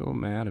a single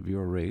man of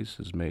your race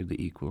is made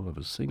the equal of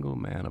a single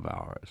man of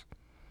ours.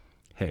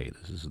 Hay,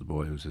 this is the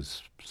boy who's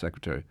his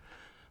secretary,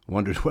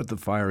 wondered what the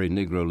fiery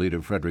Negro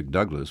leader Frederick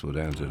Douglass would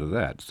answer to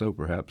that. So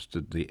perhaps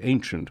did the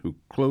ancient who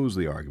closed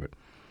the argument.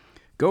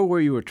 Go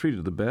where you are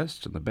treated the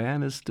best, and the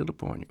ban is still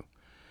upon you.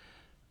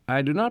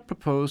 I do not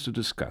propose to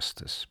discuss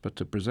this, but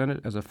to present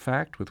it as a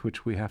fact with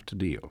which we have to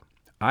deal.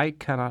 I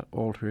cannot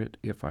alter it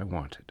if I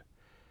want it.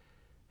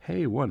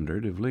 Hay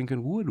wondered if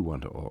Lincoln would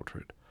want to alter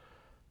it.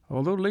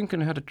 Although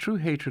Lincoln had a true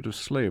hatred of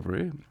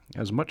slavery,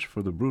 as much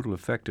for the brutal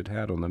effect it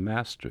had on the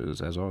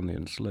masters as on the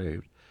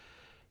enslaved,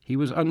 he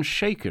was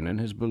unshaken in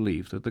his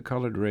belief that the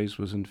colored race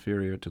was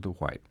inferior to the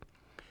white.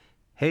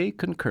 Hay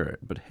concurred,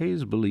 but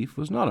Hay's belief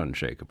was not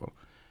unshakable.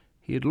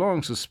 He had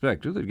long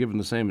suspected that given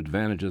the same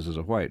advantages as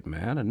a white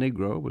man, a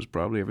Negro was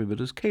probably every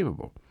bit as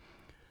capable.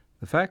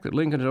 The fact that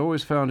Lincoln had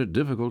always found it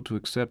difficult to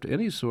accept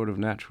any sort of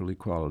natural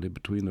equality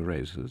between the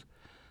races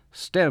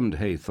stemmed,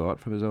 Hay thought,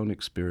 from his own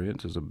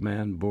experience as a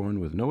man born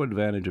with no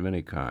advantage of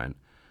any kind,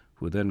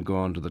 who had then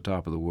gone to the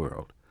top of the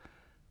world.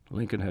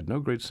 Lincoln had no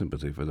great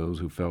sympathy for those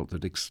who felt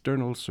that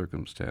external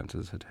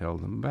circumstances had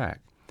held them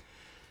back.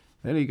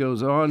 Then he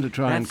goes on to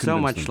try and convince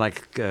them. That's so much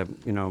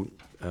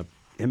like,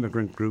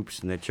 immigrant groups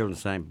and their children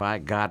saying, by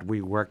God,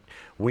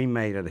 we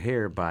made it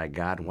here, by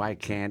God, why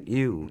can't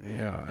you?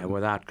 Yeah.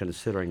 Without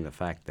considering the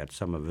fact that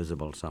some are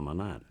visible, some are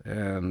not.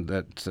 And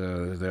that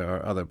there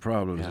are other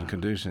problems in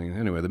conditioning.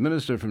 Anyway, the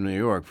minister from New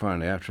York,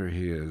 finally, after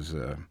he has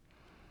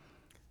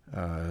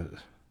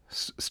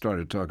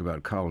started to talk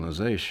about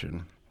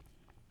colonization,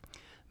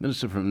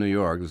 minister from New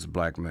York, this is a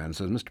black man,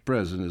 says, Mr.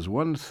 President, is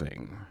one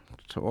thing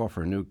to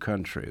offer a new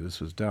country. This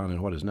was down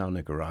in what is now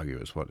Nicaragua,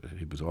 is what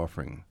he was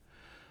offering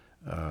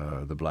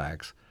the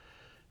blacks.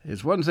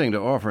 It's one thing to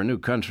offer a new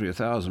country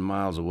 1,000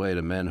 miles away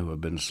to men who have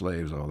been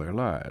slaves all their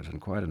lives, and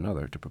quite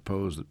another to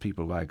propose that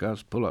people like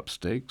us pull up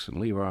stakes and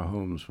leave our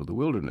homes for the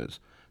wilderness,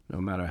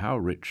 no matter how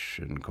rich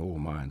in coal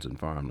mines and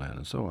farmland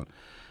and so on.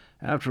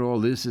 After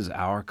all, this is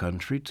our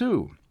country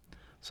too.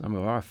 Some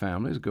of our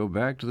families go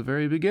back to the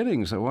very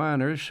beginning, so why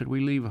on earth should we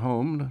leave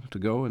home to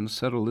go and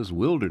settle this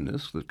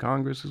wilderness that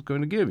Congress is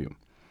going to give you?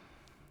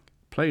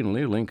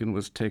 Plainly, Lincoln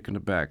was taken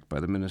aback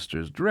by the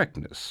minister's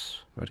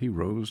directness, but he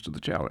rose to the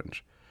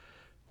challenge.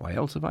 Why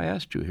else have I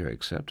asked you here,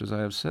 except, as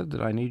I have said,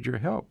 that I need your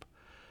help?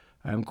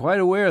 I am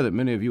quite aware that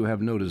many of you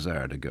have no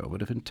desire to go,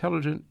 but if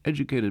intelligent,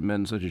 educated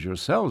men such as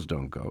yourselves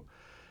don't go,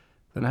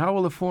 then how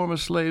will the former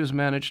slaves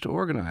manage to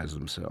organize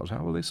themselves?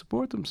 How will they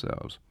support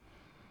themselves?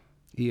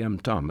 E.M.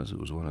 Thomas, who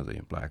was one of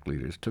the black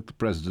leaders, took the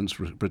president's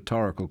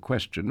rhetorical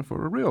question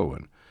for a real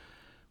one.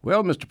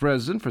 Well, Mr.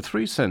 President, for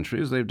 3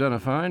 centuries they've done a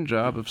fine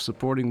job of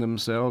supporting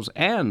themselves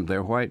and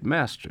their white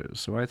masters,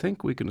 so I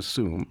think we can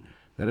assume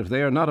that if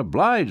they are not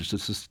obliged to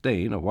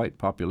sustain a white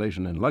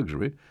population in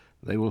luxury,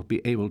 they will be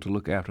able to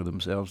look after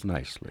themselves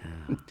nicely.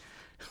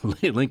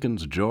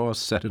 Lincoln's jaw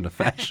set in a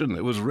fashion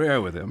that was rare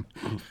with him,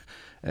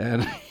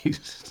 and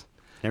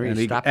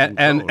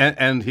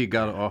he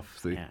got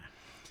off the. Yeah.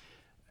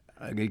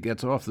 He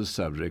gets off the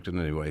subject, and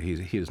anyway,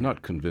 he has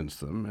not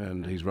convinced them,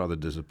 and he's rather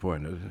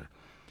disappointed.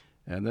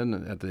 And then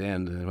at the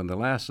end, when the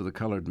last of the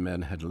colored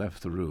men had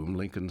left the room,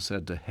 Lincoln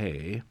said to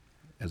Hay,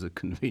 as a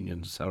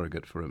convenient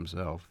surrogate for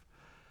himself,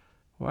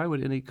 "Why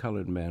would any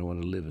colored man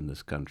want to live in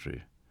this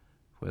country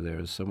where there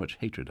is so much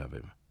hatred of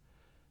him?"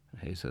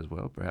 And Hay says,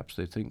 "Well, perhaps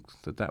they think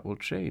that will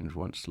change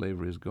once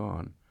slavery is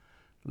gone."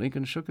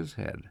 Lincoln shook his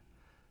head.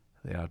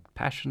 "They are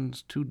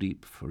passions too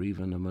deep for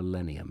even a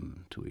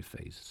millennium to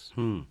efface."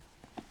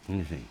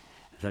 Anything.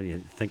 So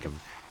you think of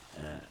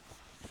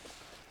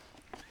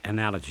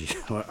analogies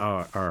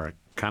or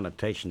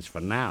connotations for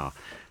now,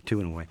 too,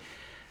 in a way.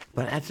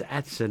 But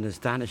that's an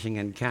astonishing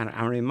encounter.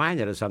 I'm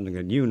reminded of something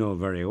that you know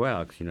very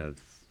well, because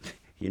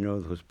you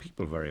know those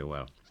people very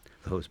well.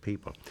 Those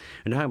people.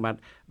 You're talking about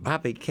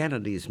Bobby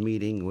Kennedy's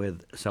meeting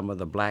with some of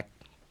the black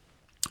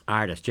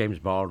artists. James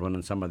Baldwin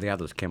and some of the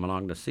others came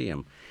along to see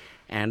him,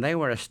 and they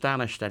were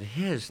astonished at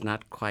his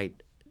not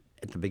quite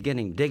at the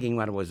beginning digging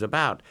what it was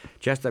about.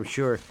 Just, I'm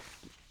sure,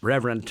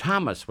 Reverend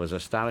Thomas was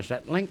astonished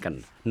at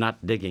Lincoln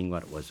not digging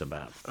what it was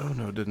about. Oh,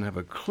 no, didn't have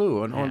a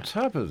clue. And on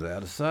top of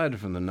that, aside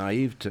from the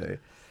naivete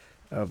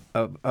of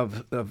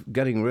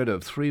getting rid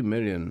of 3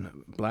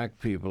 million black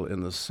people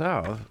in the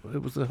South,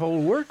 it was the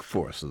whole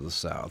workforce of the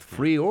South,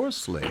 free or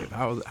slave.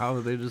 How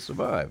are they to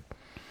survive?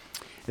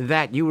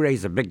 That, you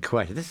raise a big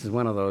question. This is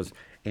one of those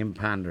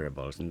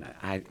imponderables, and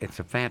it's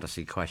a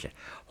fantasy question.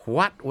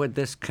 What would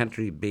this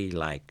country be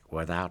like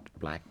without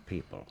black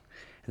people?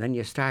 And then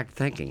you start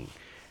thinking,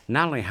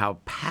 not only how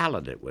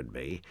pallid it would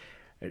be,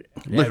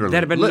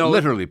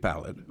 literally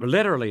pallid.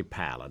 Literally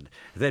pallid.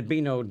 There'd be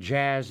no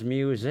jazz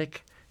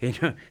music.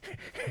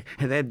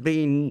 There'd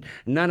be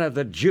none of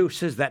the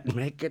juices that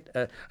make it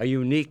a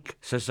unique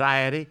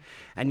society.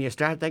 And you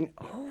start thinking,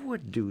 who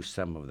would do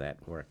some of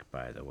that work,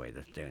 by the way,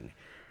 that's doing it?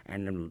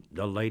 And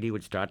the lady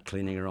would start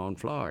cleaning her own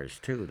floors,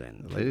 too,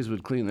 then. The ladies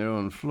would clean their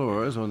own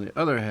floors. On the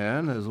other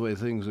hand, as the way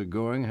things are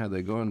going, had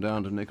they gone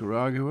down to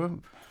Nicaragua,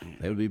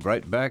 they would be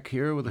right back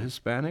here with the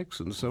Hispanics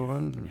and so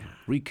on,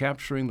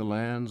 recapturing the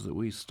lands that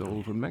we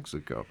stole from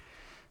Mexico.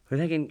 We're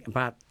thinking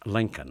about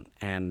Lincoln,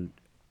 and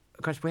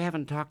of course we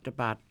haven't talked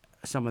about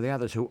some of the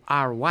others who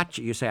are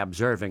watching, you say,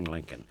 observing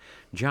Lincoln.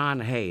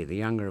 John Hay, the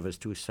younger of his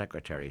 2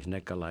 secretaries,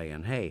 Nicolay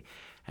and Hay.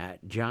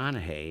 John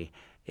Hay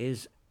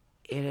is,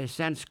 in a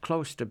sense,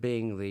 close to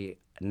being the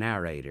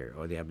narrator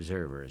or the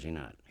observer, is he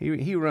not?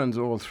 He runs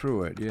all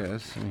through it,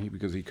 yes, and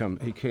because he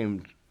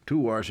came to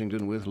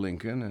Washington with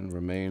Lincoln and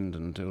remained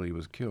until he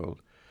was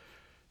killed,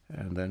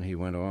 and then he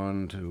went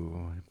on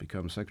to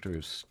become Secretary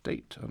of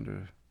State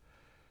under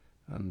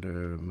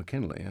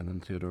McKinley and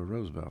then Theodore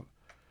Roosevelt,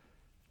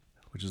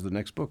 which is the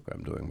next book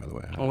I'm doing, by the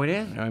way. Oh, it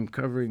is? I'm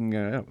covering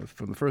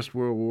from the First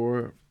World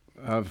War,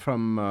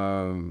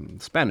 from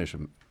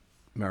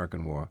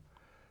Spanish-American War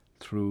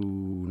through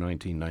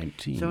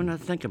 1919. So now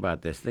think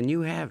about this. Then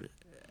you have,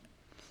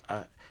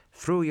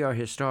 through your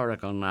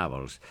historical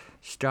novels,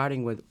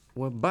 starting with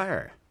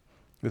Burr.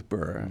 With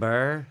Burr.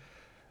 Burr.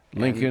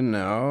 Lincoln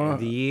now.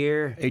 The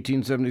year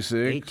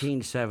 1876.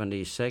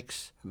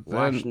 1876,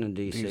 Washington,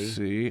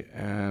 D.C.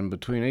 And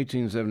between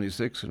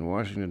 1876 and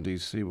Washington,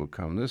 D.C. will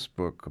come this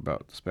book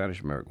about the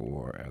Spanish-American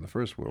War and the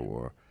First World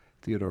War,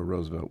 Theodore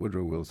Roosevelt,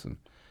 Woodrow Wilson,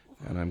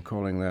 and I'm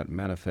calling that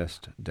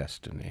Manifest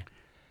Destiny.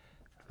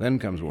 Then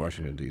comes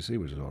Washington, D.C.,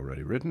 which is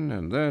already written,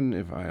 and then,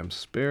 if I am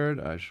spared,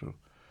 I shall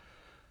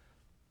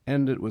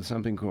end it with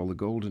something called the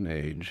Golden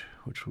Age,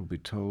 which will be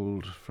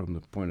told from the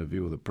point of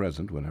view of the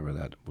present, whenever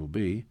that will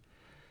be,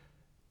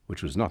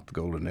 which was not the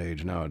Golden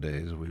Age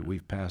nowadays.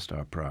 We've passed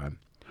our prime.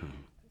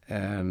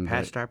 And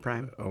past our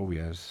prime? Oh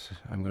yes,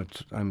 I'm going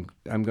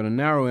to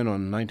narrow in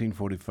on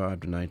 1945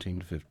 to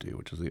 1950,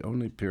 which is the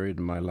only period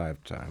in my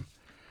lifetime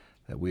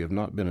that we have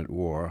not been at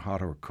war,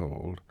 hot or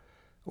cold,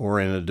 or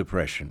in a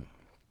depression.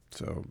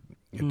 So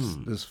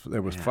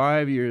there was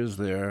 5 years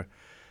there.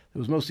 It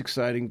was the most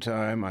exciting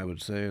time, I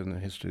would say, in the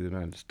history of the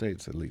United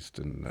States, at least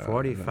in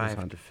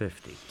 45 to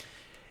 50.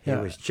 Yeah.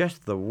 It was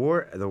just the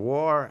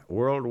war,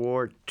 World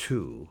War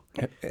II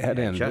had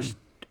ended. just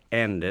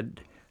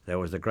ended. There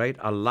was the great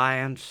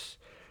alliance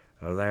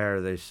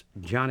This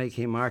Johnny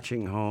Came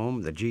Marching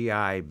Home, the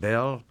GI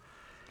Bill.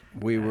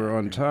 We were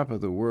on top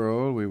of the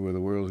world. We were the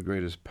world's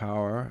greatest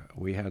power.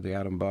 We had the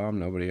atom bomb.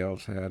 Nobody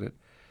else had it.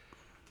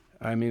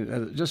 I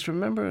mean, just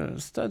remember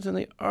studs in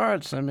the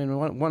arts. I mean,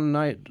 one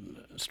night,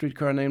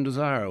 Streetcar Named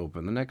Desire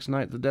opened. The next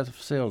night, The Death of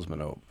a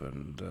Salesman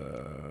opened.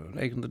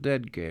 Aching the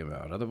Dead came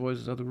out. Other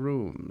Voices, Other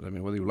Rooms. I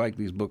mean, whether you like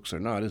these books or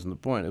not isn't the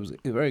point. It was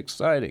very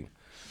exciting.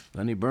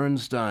 Lenny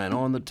Bernstein,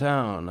 On the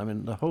Town. I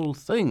mean, the whole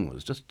thing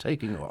was just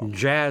taking off.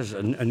 Jazz,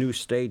 a new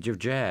stage of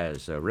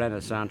jazz, a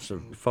renaissance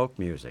of folk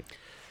music.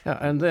 Yeah,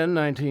 and then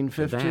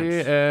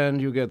 1950, and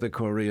you get the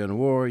Korean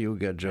War, you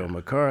get Joe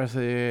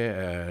McCarthy,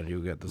 and you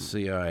get the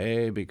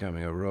CIA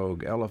becoming a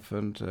rogue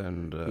elephant,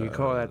 and... you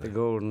call that the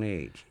golden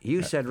age.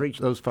 You said reach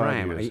those 5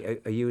 prime. years.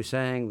 Are you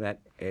saying that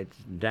it's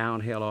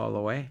downhill all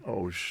the way?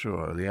 Oh,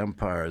 sure. The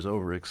empire is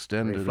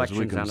overextended, Reflections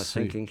as we can on a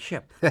see. sinking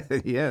ship.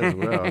 Yes,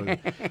 well,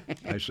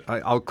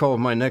 I'll call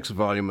my next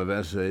volume of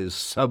essays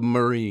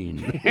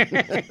Submarine,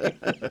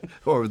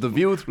 or The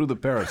View Through the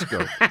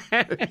Periscope.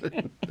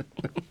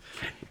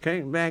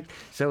 Coming back,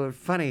 so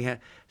funny.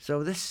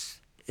 So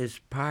this is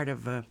part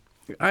of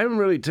I'm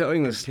really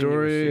telling the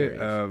story series.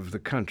 of the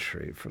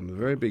country from the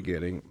very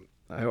beginning.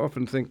 I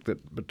often think that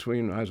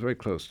I was very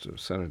close to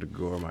Senator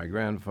Gore, my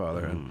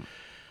grandfather, and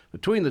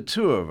between the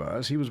two of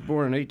us, he was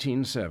born in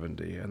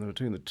 1870, and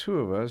between the two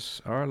of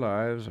us, our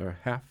lives are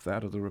half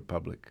that of the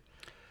Republic.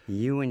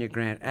 You and your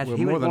Well,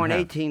 he more was than born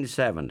half.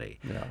 1870.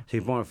 Yeah. So he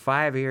was born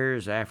 5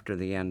 years after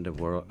the end of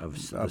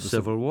the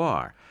Civil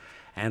War,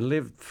 and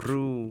lived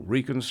through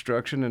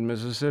Reconstruction in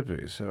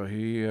Mississippi, so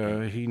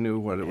he knew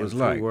what it was through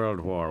like.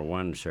 World War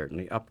I,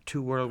 certainly up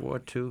to World War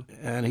II.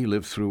 And he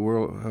lived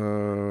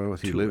through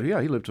he lived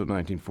till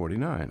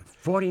 1949.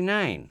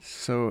 49.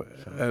 So,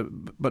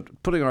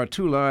 but putting our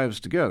two lives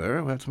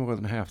together, that's more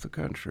than half the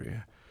country.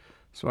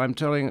 So I'm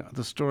telling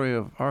the story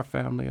of our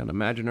family, an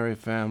imaginary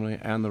family,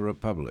 and the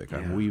Republic.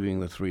 I'm weaving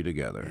the three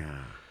together.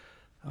 Yeah.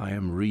 I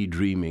am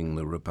redreaming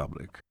the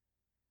Republic.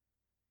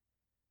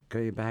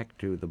 Go back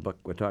to the book.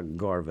 We're talking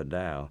Gore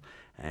Vidal,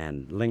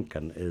 and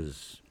Lincoln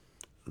is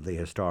the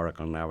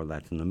historical novel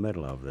that's in the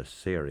middle of this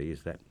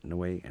series that, in a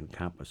way,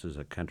 encompasses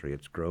a country,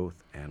 its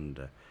growth,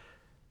 and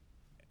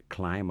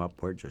climb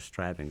upwards or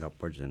striving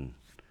upwards and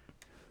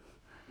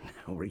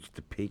now reach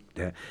the peak.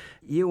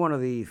 You're one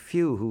of the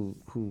few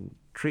who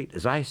treat,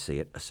 as I see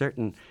it, a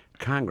certain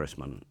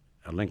congressman,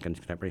 Lincoln's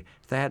contemporary,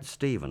 Thad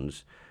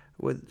Stevens,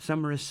 with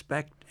some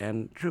respect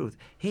and truth.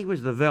 He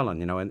was the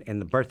villain, in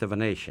The Birth of a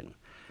Nation.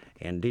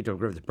 In Diedrich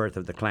Griffith's Birth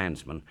of the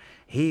Klansman,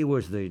 he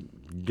was the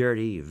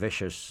dirty,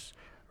 vicious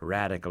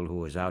radical who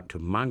was out to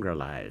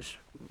mongrelize.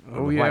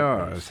 Oh, the white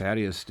yeah, race.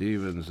 Thaddeus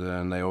Stevens,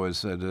 and they always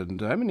said,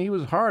 he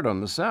was hard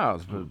on the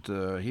South,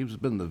 but he's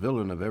been the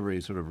villain of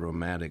every sort of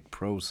romantic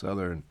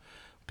pro-Southern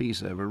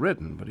piece ever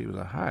written. But he was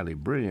a highly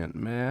brilliant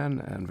man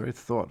and very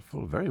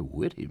thoughtful, very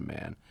witty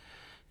man.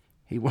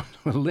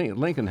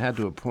 Lincoln had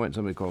to appoint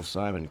somebody called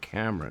Simon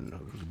Cameron,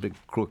 who was a big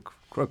crook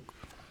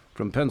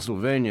from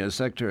Pennsylvania as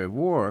Secretary of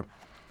War.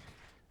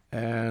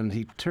 And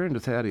he turned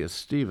to Thaddeus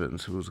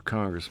Stevens, who was a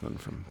congressman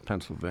from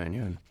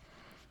Pennsylvania, and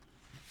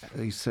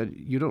he said,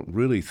 "You don't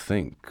really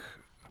think,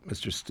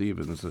 Mr.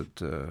 Stevens,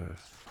 that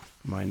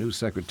my new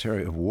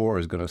Secretary of War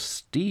is going to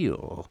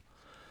steal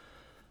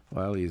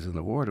while he's in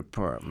the War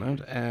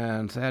Department?"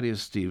 And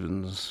Thaddeus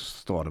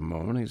Stevens thought a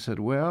moment. He said,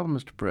 "Well,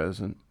 Mr.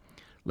 President,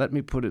 let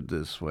me put it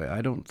this way.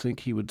 I don't think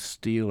he would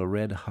steal a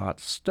red-hot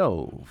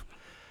stove."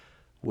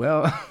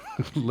 Well,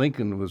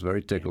 Lincoln was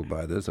very tickled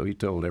by this, so he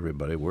told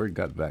everybody. Word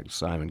got back to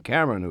Simon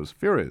Cameron, who was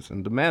furious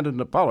and demanded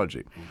an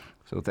apology.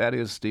 So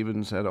Thaddeus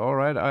Stevens said, "All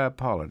right, I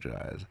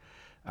apologize.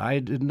 I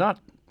did not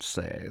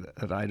say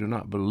that I do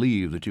not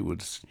believe that you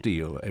would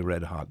steal a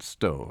red-hot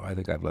stove." I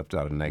think I've left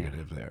out a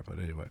negative there, but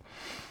anyway.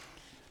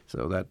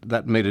 So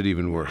that made it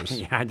even worse.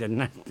 Yeah, I did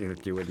not think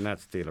that you would not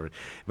steal it.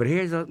 But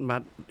he's talking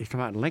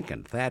about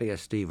Lincoln.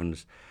 Thaddeus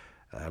Stevens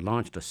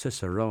launched a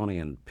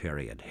Ciceronian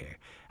period here.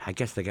 I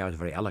guess the guy was a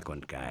very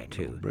eloquent guy,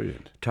 too.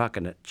 Brilliant.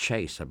 Talking to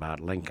Chase about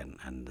Lincoln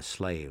and the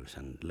slaves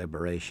and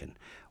liberation.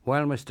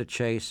 Well, Mr.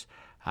 Chase,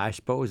 I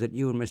suppose that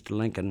you and Mr.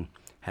 Lincoln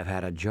have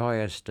had a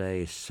joyous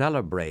day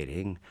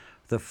celebrating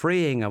the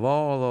freeing of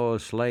all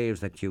those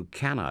slaves that you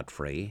cannot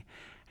free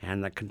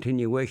and the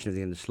continuation of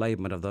the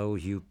enslavement of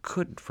those you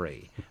could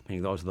free,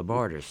 meaning those of the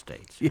border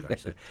states. Of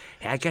course.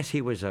 I guess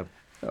he was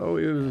Oh,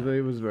 he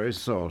was very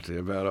salty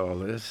about all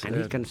this. and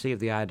he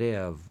conceived the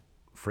idea of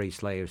free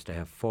slaves to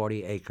have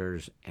 40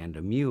 acres and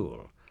a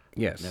mule.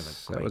 Yes, Never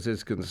that quite. was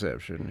his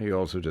conception. He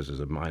also, just as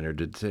a minor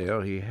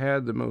detail, he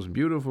had the most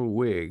beautiful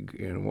wig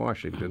in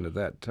Washington at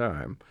that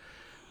time.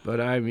 But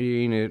I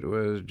mean, it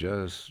was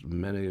just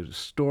many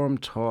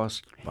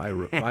storm-tossed,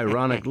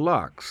 ironic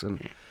locks.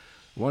 And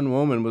one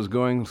woman was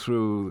going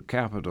through the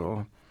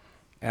Capitol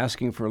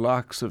asking for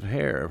locks of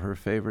hair of her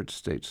favorite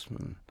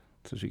statesman,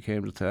 So she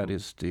came to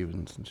Thaddeus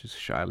Stevens, and she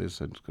shyly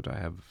said, "Could I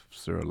have,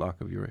 sir, a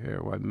lock of your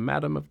hair?" "Why,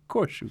 madam, of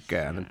course you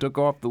can," and took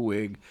off the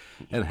wig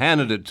and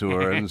handed it to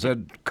her and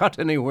said, "Cut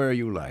anywhere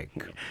you like."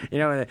 You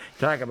know,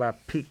 talk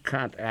about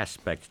piquant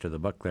aspects to the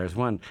book. There's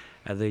one,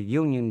 the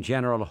Union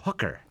General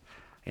Hooker.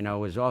 You know,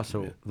 was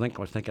also,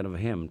 Lincoln was thinking of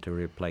him to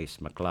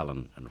replace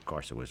McClellan, and of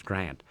course it was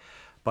Grant.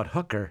 But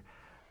Hooker,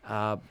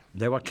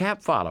 they were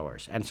camp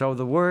followers, and so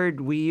the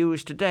word we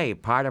use today,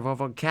 part of our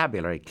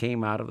vocabulary,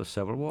 came out of the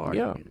Civil War.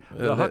 Yeah,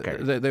 the hooker.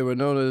 They were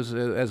known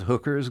as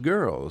hookers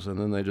girls, and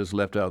then they just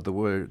left out the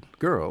word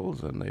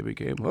girls, and they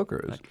became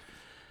hookers.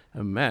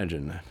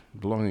 Imagine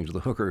belonging to the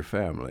Hooker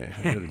family.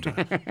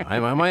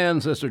 My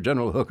ancestor,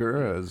 General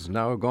Hooker, has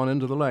now gone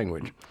into the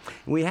language.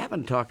 We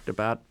haven't talked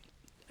about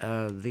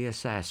the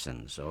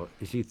assassins. So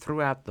you see,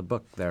 throughout the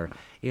book, there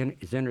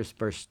is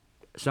interspersed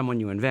someone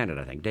you invented,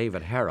 I think,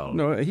 David Harold.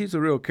 No, he's a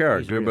real character,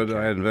 He's a real but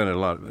I character. invented a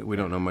lot. We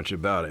don't know much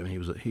about him.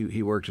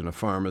 He worked in a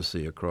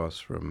pharmacy across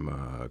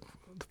from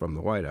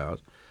the White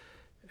House,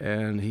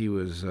 and he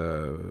was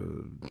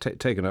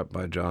taken up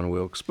by John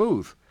Wilkes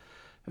Booth.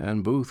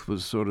 And Booth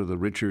was sort of the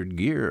Richard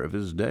Gere of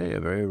his day, a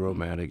very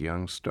romantic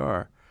young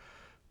star,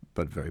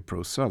 but very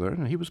pro-Southern.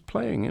 And he was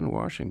playing in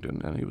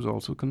Washington, and he was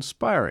also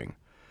conspiring.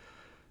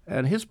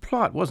 And his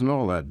plot wasn't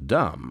all that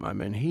dumb. I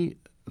mean,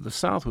 the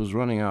South was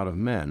running out of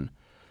men.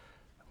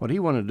 What he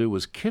wanted to do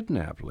was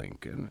kidnap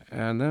Lincoln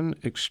and then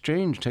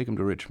take him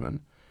to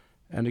Richmond,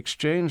 and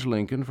exchange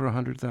Lincoln for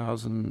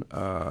 100,000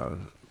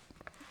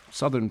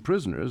 Southern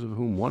prisoners, of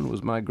whom one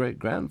was my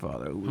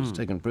great-grandfather, who was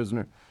taken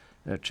prisoner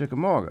at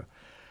Chickamauga.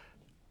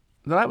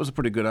 Now, that was a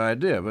pretty good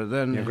idea, but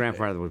then... Your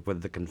grandfather was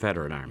with the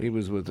Confederate Army. He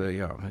was with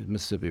the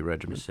Mississippi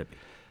Regiment. Mississippi.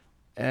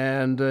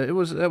 And that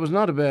was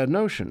not a bad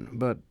notion,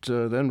 but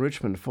then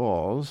Richmond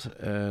falls,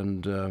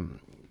 and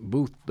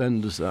Booth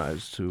then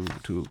decides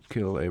to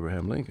kill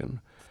Abraham Lincoln.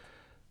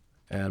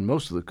 And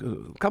a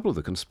couple of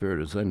the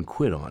conspirators then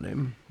quit on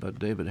him, but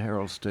David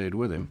Harold stayed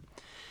with him.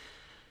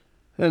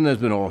 And there's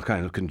been all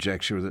kinds of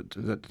conjecture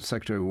that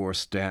Secretary of War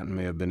Stanton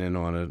may have been in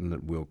on it, and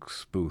that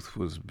Wilkes Booth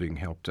was being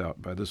helped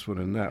out by this one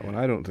and that one.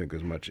 I don't think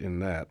there's much in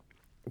that.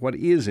 What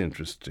is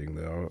interesting,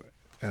 though,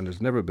 and has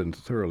never been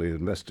thoroughly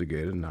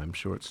investigated, and I'm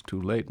sure it's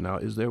too late now,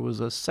 is there was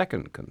a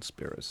second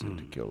conspiracy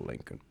to kill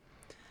Lincoln.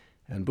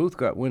 And Booth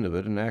got wind of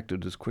it and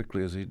acted as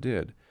quickly as he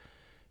did.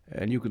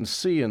 And you can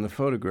see in the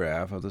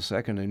photograph of the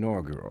second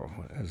inaugural,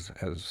 as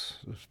a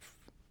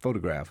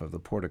photograph of the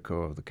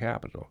portico of the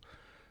Capitol,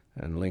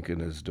 and Lincoln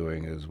is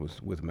doing his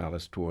with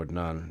malice toward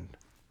none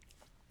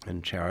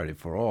and charity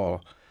for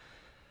all.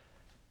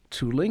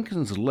 To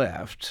Lincoln's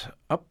left,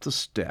 up the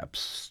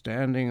steps,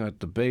 standing at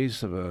the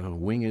base of a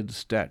winged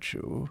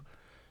statue,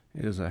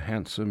 is a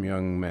handsome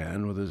young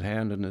man with his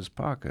hand in his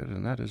pocket,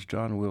 and that is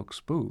John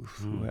Wilkes Booth,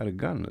 who had a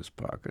gun in his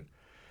pocket.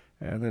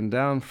 And then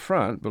down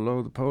front,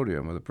 below the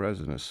podium where the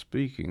president is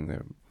speaking, there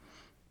are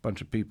a bunch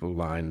of people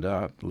lined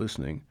up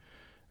listening,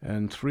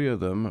 and three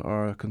of them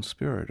are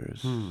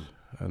conspirators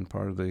and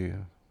part of the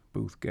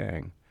Booth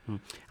gang.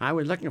 I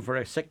was looking for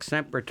a sic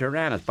semper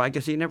tyrannis, but I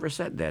guess he never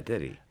said that,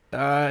 did he?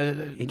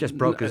 He just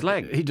broke his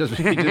leg. He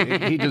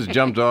just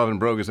jumped off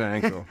and broke his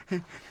ankle.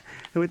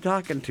 We're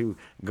talking to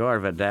Gore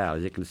Vidal.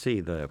 As you can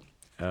see, the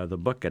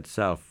book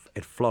itself,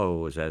 it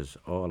flows as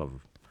all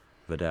of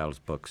Vidal's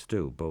books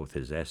do, both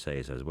his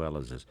essays as well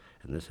as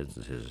in this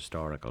instance, his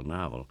historical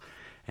novel.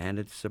 And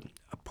it's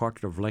a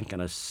portrait of Lincoln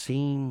as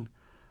seen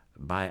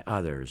by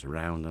others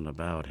round and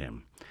about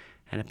him.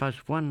 And about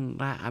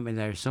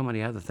there's so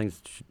many other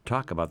things to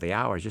talk about. The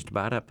hour's just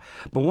about up.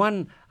 But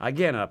one,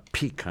 again, a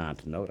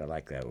piquant note, I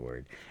like that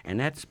word, and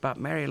that's about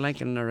Mary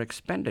Lincoln and her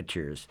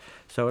expenditures.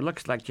 So it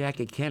looks like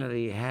Jackie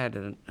Kennedy had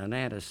an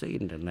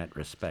antecedent in that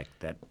respect,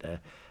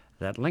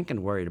 that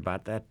Lincoln worried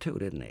about that too,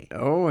 didn't he?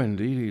 Oh,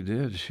 indeed he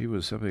did. She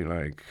was something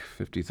like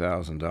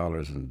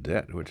 $50,000 in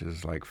debt, which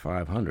is like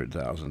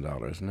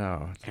 $500,000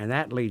 now. And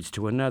that leads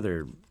to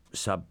another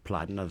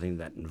subplot, nothing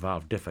that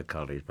involved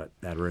difficulties, but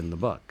that are in the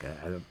book.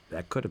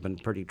 That could have been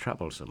pretty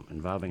troublesome,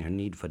 involving her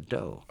need for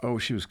dough. Oh,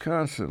 she was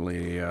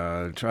constantly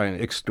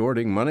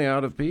extorting money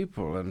out of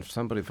people, and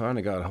somebody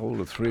finally got hold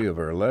of three of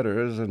her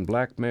letters and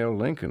blackmailed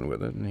Lincoln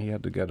with it, and he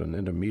had to get an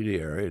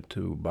intermediary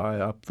to buy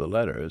up the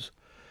letters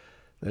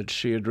that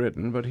she had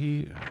written, but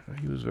he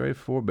was very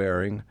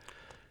forbearing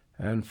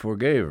and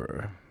forgave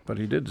her. But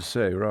he did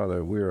say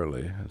rather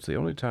wearily, it's the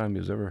only time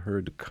he's ever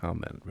heard to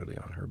comment really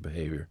on her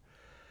behavior.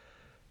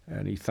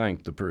 And he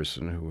thanked the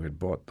person who had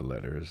bought the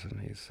letters,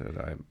 and he said,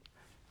 I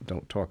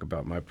don't talk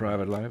about my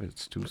private life,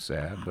 it's too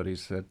sad, but he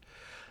said,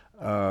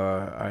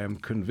 I am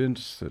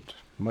convinced that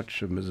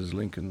much of Mrs.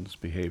 Lincoln's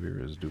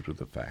behavior is due to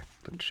the fact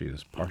that she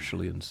is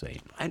partially insane.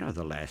 I know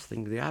the last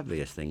thing, the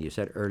obvious thing. You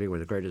said earlier, we're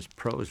the greatest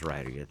prose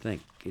writer, you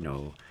think,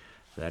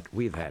 that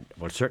we've had.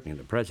 Well, certainly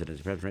the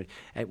president.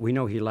 We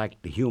know he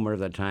liked the humor of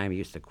the time. He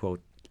used to quote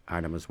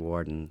Artemus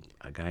Ward and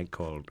a guy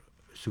called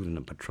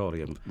Pseudonym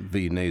Petroleum.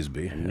 V.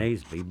 Nasby. And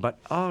Nasby, but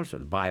also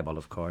the Bible,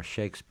 of course,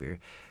 Shakespeare.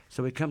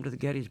 So we come to the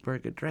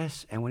Gettysburg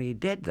Address, and when he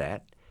did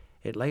that,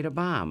 it laid a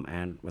bomb.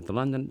 And what the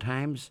London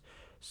Times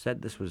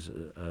said this was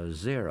a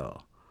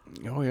zero.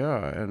 Oh,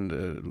 yeah,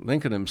 and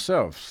Lincoln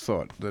himself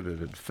thought that it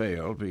had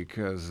failed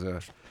because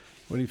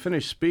when he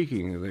finished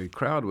speaking, the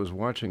crowd was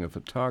watching a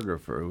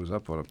photographer who was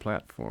up on a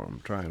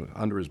platform trying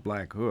under his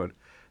black hood.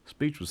 The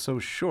speech was so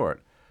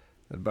short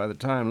that by the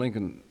time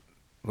Lincoln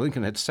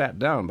had sat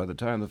down, by the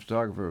time the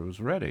photographer was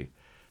ready,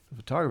 the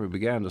photographer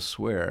began to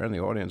swear, and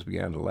the audience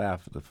began to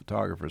laugh at the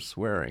photographer's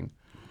swearing.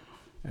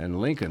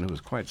 And Lincoln, who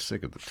was quite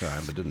sick at the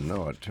time but didn't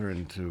know it,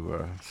 turned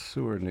to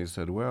Seward and he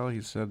said, well,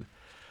 he said,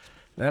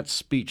 that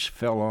speech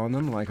fell on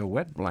them like a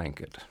wet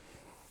blanket.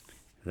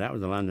 That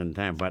was the London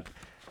Times, but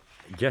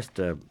just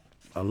a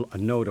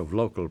note of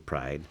local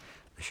pride.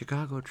 The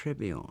Chicago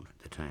Tribune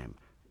at the time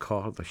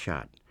called the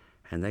shot,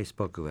 and they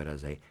spoke of it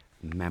as a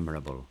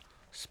memorable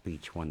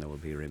speech, one that will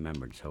be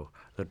remembered. So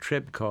the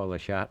Trib called the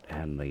shot,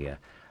 and the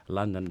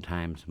London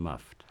Times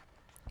muffed.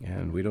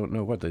 And we don't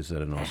know what they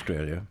said in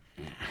Australia.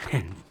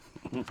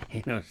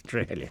 In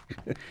Australia,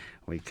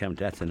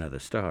 that's another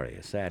story,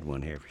 a sad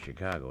one here for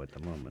Chicago at the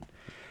moment.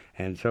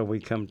 And so we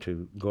come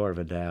to Gore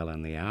Vidal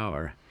and the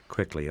Hour,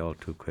 quickly, all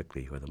too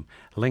quickly with them.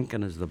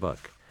 Lincoln is the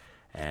book,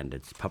 and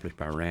it's published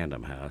by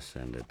Random House,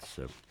 and it's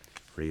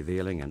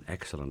revealing and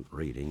excellent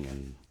reading,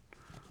 and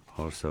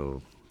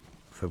also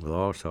filled with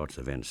all sorts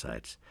of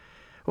insights.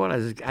 Well,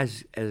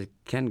 as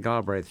Ken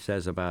Galbraith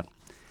says about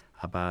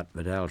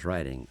Vidal's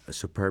writing, a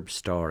superb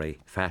story,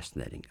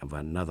 fascinating, of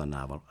another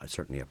novel. It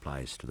certainly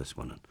applies to this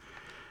one.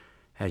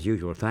 As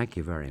usual, thank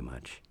you very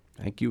much.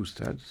 Thank you,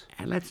 Studs.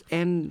 And let's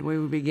end where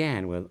we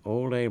began, with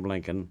old Abe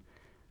Lincoln,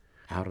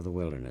 Out of the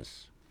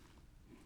Wilderness.